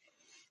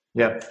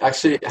 Yeah.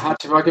 Actually,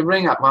 Hutch, if I could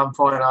bring up one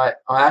point, I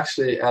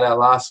actually at our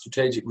last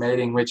strategic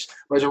meeting, which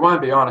I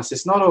won't be honest,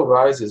 it's not all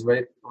roses.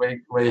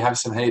 We have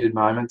some heated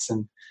moments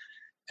and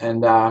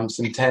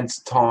some tense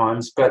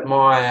times. But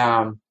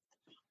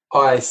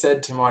I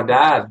said to my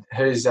dad,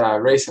 who's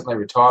recently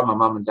retired. My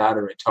mum and dad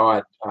are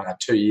retired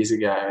 2 years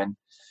ago,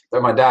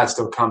 but my dad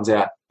still comes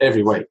out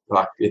every week.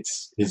 Like,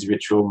 it's his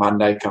ritual.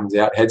 Monday comes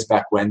out, heads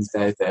back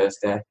Wednesday,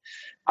 Thursday.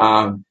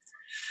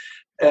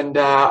 And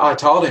I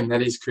told him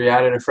that he's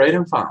created a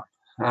freedom farm,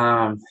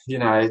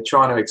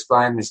 trying to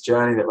explain this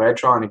journey that we're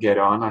trying to get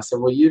on. I said,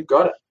 well, you've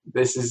got it.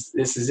 This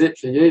is it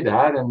for you,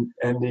 Dad.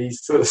 And he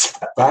sort of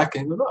sat back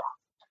and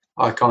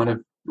I kind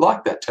of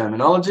like that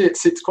terminology. It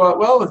sits quite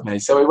well with me.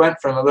 So we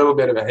went from a little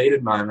bit of a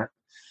heated moment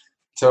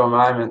to a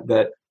moment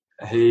that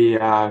he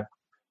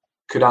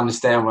could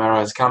understand where I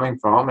was coming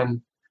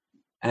from.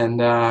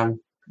 And I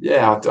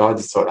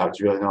just thought that was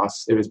really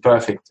nice. It was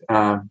perfect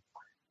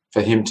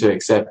for him to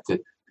accept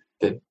that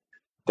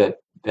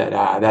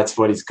that's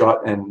what he's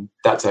got, and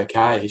that's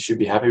okay. He should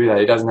be happy with that.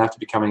 He doesn't have to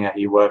be coming out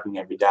here working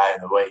every day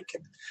of the week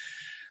and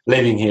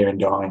living here and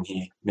dying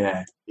here.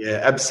 Yeah,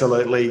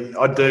 absolutely.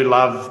 I do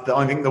love,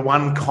 I think the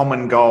one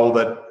common goal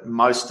that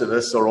most of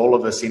us or all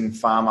of us in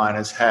Farm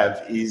Owners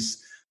have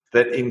is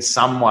that in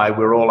some way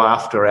we're all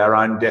after our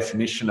own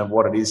definition of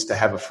what it is to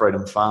have a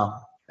freedom farm.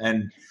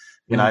 And,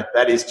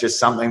 that is just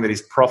something that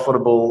is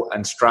profitable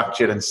and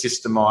structured and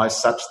systemised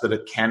such that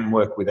it can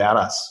work without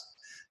us.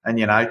 And,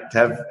 to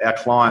have our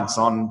clients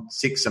on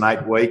 6 and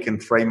 8 week and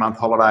 3-month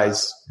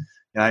holidays,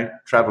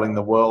 traveling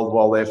the world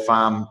while their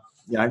farm,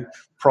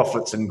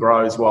 profits and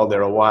grows while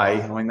they're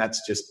away. I mean,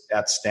 that's just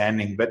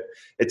outstanding. But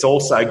it's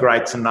also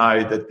great to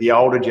know that the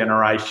older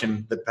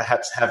generation that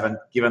perhaps haven't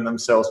given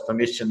themselves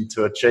permission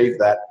to achieve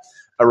that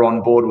are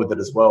on board with it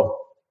as well.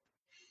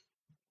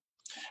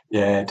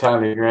 Yeah,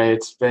 totally agree.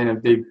 It's been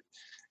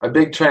a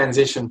big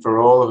transition for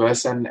all of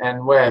us,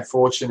 and we're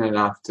fortunate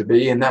enough to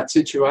be in that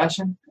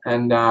situation.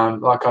 And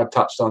like I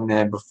touched on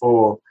there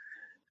before,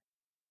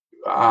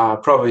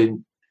 probably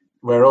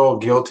we're all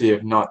guilty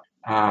of not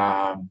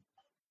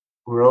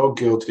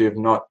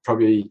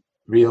probably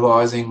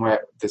realising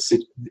where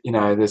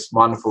this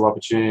wonderful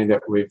opportunity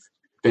that we've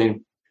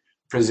been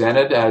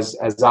presented as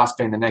us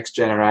being the next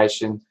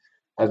generation,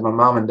 as my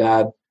mum and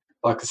dad.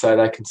 Like I say,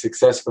 they can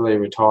successfully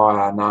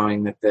retire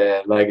knowing that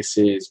their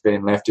legacy has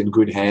been left in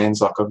good hands.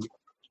 Like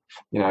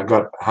I've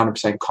got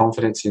 100%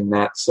 confidence in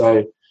that.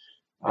 So,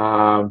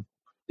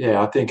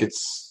 I think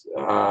it's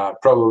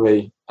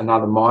probably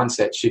another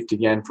mindset shift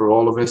again for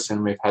all of us,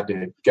 and we've had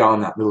to go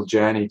on that little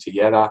journey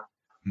together.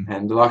 Mm-hmm.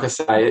 And like I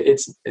say,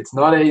 it's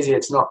not easy,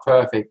 it's not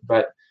perfect,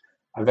 but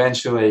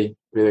eventually,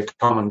 with a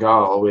common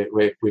goal,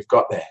 we've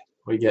got there.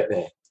 We get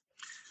there.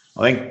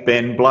 I think,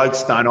 Ben,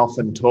 blokes don't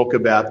often talk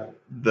about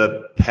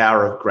the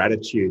power of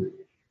gratitude,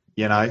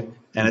 and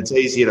it's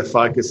easier to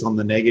focus on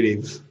the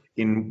negative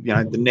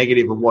the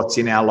negative of what's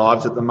in our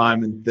lives at the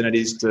moment than it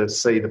is to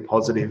see the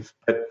positive.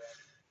 But,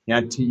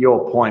 to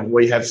your point,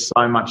 we have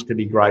so much to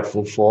be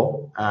grateful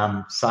for,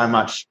 so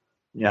much,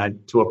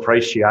 to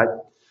appreciate.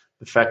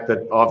 The fact that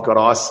I've got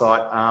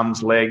eyesight,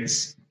 arms,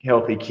 legs,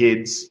 healthy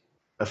kids,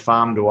 a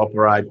farm to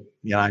operate,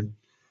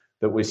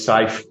 that we're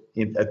safe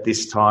at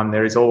this time.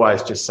 There is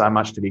always just so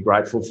much to be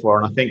grateful for.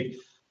 And I think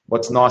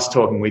what's nice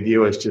talking with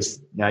you is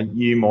just,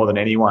 you more than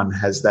anyone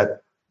has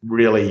that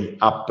really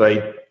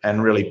upbeat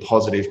and really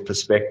positive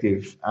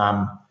perspective.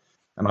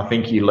 And I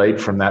think you lead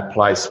from that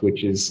place,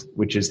 which is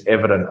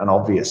evident and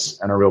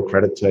obvious, and a real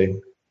credit to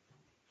you.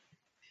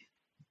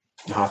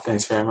 Oh,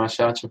 thanks very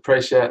much, Arch.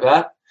 Appreciate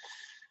that.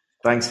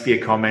 Thanks for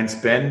your comments,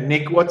 Ben.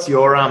 Nick, what's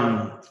your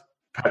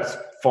perhaps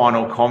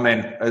final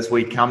comment as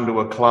we come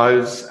to a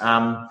close?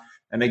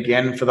 And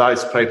again, for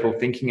those people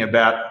thinking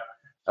about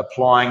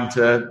applying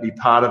to be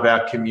part of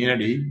our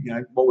community,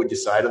 what would you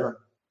say to them?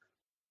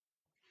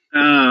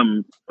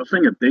 I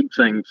think a big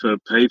thing for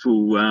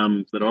people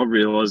that I've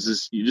realised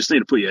is you just need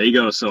to put your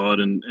ego aside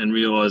and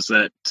realise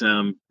that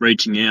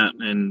reaching out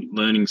and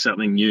learning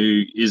something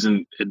new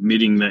isn't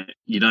admitting that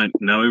you don't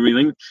know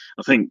everything.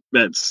 I think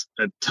that's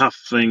a tough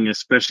thing,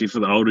 especially for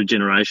the older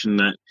generation,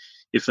 that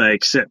if they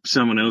accept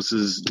someone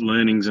else's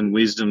learnings and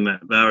wisdom, that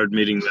they're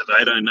admitting that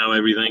they don't know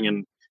everything.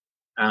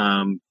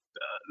 And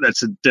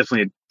that's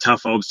definitely a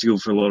tough obstacle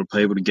for a lot of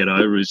people to get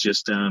over, is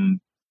just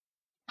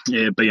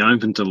be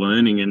open to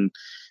learning. And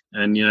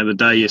the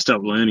day you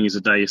stop learning is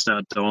the day you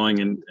start dying,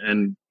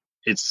 and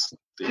it's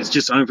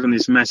just opened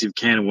this massive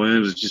can of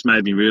worms. It just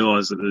made me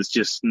realise that there's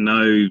just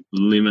no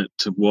limit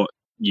to what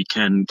you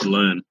can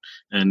learn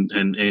and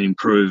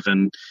improve.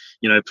 And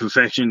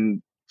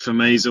perfection for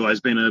me has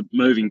always been a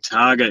moving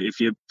target. If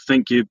you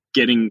think you're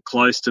getting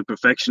close to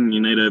perfection,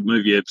 you need to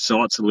move your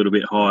sights a little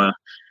bit higher,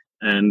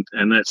 and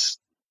that's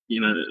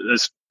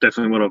that's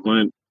definitely what I've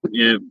learned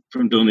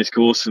from doing this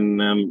course and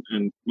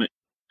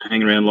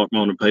hanging around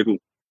like-minded people.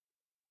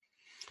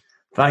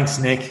 Thanks,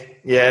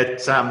 Nick. Yeah,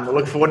 I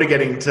look forward to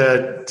getting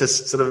to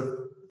sort of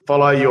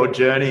follow your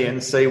journey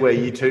and see where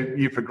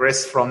you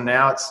progress from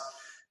now. It's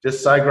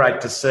just so great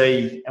to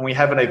see, and we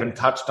haven't even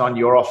touched on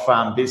your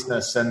off-farm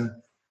business and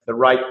the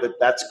rate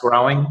that's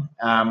growing.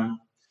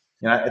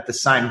 At the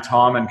same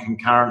time and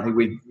concurrently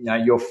with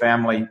your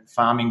family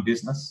farming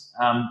business.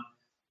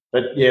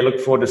 But look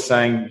forward to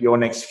seeing your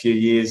next few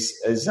years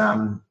as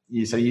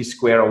you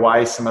square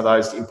away some of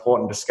those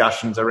important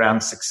discussions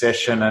around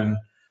succession and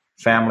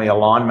family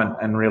alignment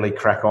and really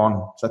crack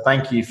on. So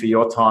thank you for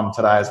your time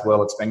today as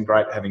well. It's been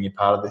great having you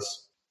part of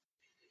this.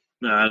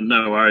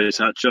 No worries,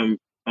 Hutch.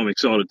 I'm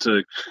excited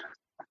too.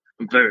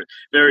 I'm very,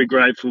 very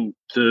grateful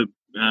to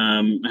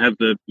have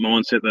the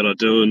mindset that I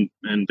do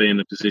and be in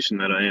the position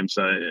that I am.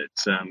 So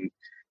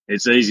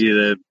it's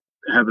easier to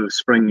have a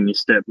spring in your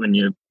step when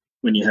you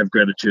have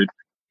gratitude.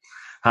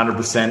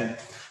 100%.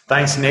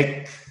 Thanks,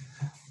 Nick.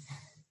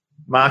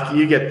 Mark,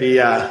 you get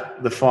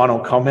the final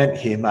comment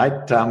here,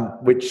 mate,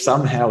 which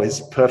somehow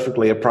is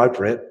perfectly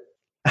appropriate.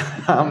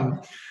 How's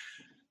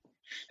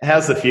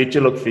the future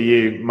look for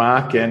you,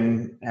 Mark,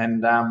 and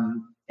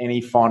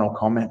any final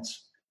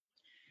comments?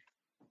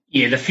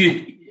 You got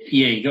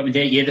me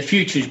there. Yeah, the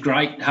future's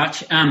great,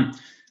 Hutch.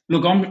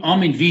 Look,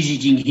 I'm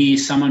envisaging here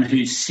someone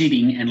who's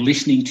sitting and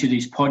listening to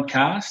this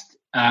podcast.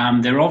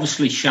 They're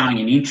obviously showing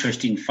an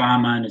interest in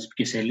farm owners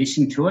because they're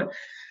listening to it.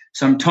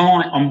 So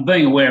I'm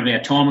being aware of our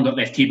time I've got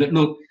left here. But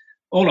look,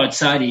 all I'd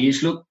say to you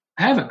is, look,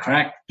 have a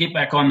crack, get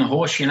back on the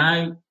horse.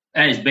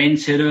 As Ben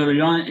said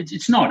earlier on,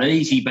 it's not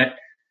easy, but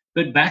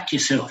back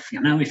yourself.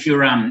 If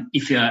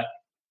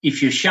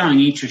you're showing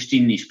interest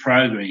in this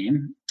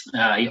program,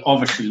 you're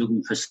obviously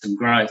looking for some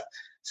growth.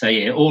 So,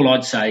 yeah, all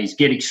I'd say is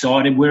get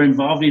excited. We're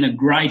involved in a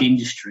great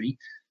industry.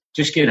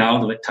 Just get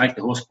hold of it. Take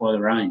the horse by the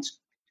reins.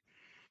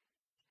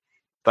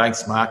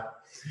 Thanks, Mark.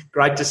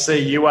 Great to see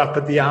you up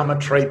at the Armour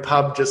Tree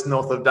pub just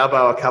north of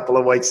Dubbo a couple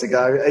of weeks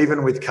ago.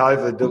 Even with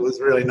COVID, it was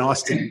really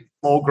nice to get a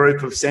small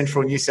group of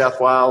Central New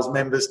South Wales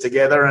members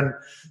together and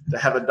to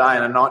have a day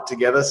and a night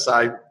together.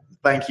 So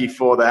thank you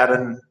for that,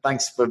 and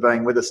thanks for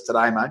being with us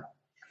today, mate.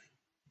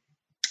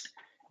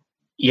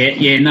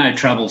 Yeah, no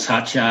troubles,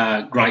 Hutch.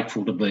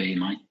 Grateful to be here,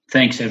 mate.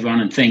 Thanks,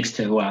 everyone, and thanks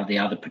to the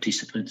other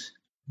participants.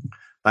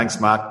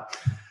 Thanks, Mark.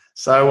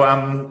 So,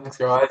 Thanks,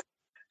 guys.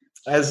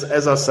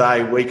 As I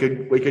say, we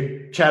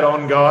could chat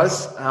on,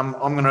 guys. I'm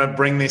going to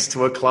bring this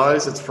to a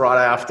close. It's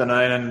Friday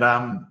afternoon, and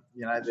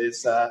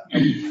there's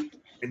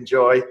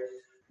enjoy.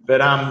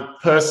 But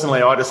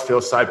personally, I just feel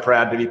so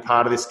proud to be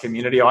part of this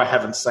community. I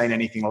haven't seen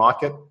anything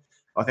like it.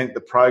 I think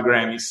the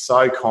program is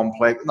so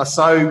complex,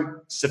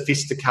 so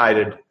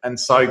sophisticated, and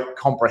so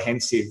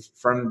comprehensive.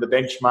 From the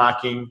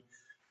benchmarking,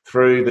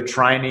 through the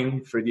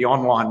training, through the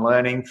online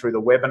learning, through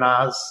the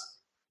webinars,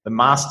 the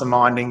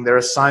masterminding. There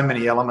are so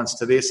many elements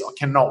to this. I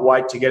cannot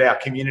wait to get our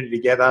community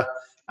together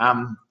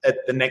at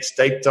the next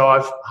deep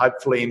dive,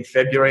 hopefully in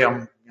February.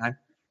 I'm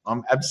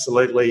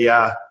absolutely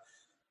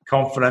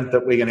confident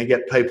that we're going to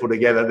get people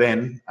together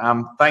then.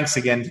 Thanks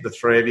again to the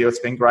three of you. It's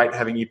been great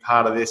having you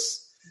part of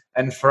this.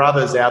 And for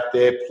others out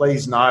there,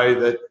 please know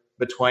that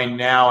between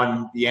now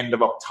and the end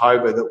of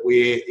October that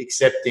we're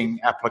accepting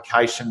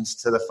applications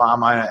to the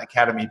Farm Owner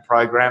Academy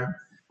program.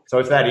 So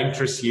if that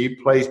interests you,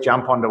 please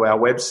jump onto our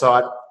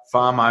website,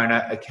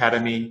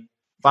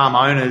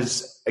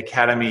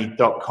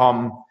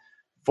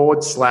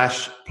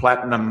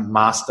 farmownersacademy.com/platinum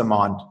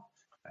mastermind.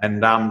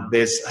 And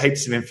there's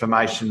heaps of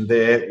information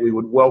there. We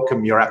would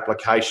welcome your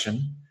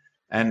application.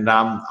 And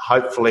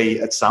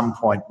hopefully at some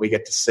point we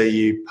get to see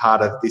you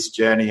part of this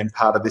journey and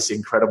part of this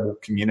incredible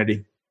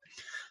community.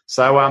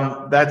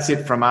 So that's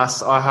it from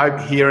us. I hope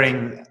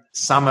hearing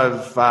some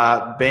of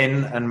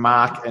Ben and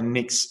Mark and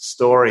Nick's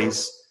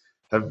stories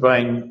have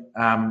been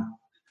a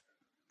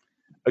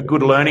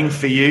good learning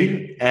for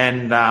you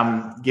and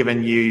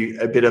given you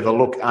a bit of a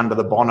look under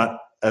the bonnet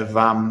of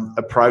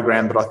a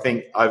program that I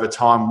think over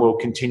time will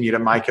continue to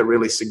make a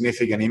really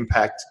significant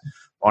impact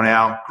on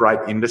our great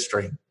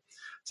industry.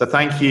 So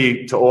thank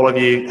you to all of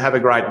you. Have a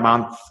great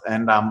month,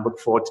 and look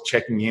forward to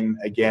checking in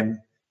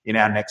again in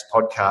our next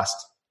podcast.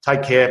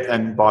 Take care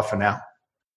and bye for now.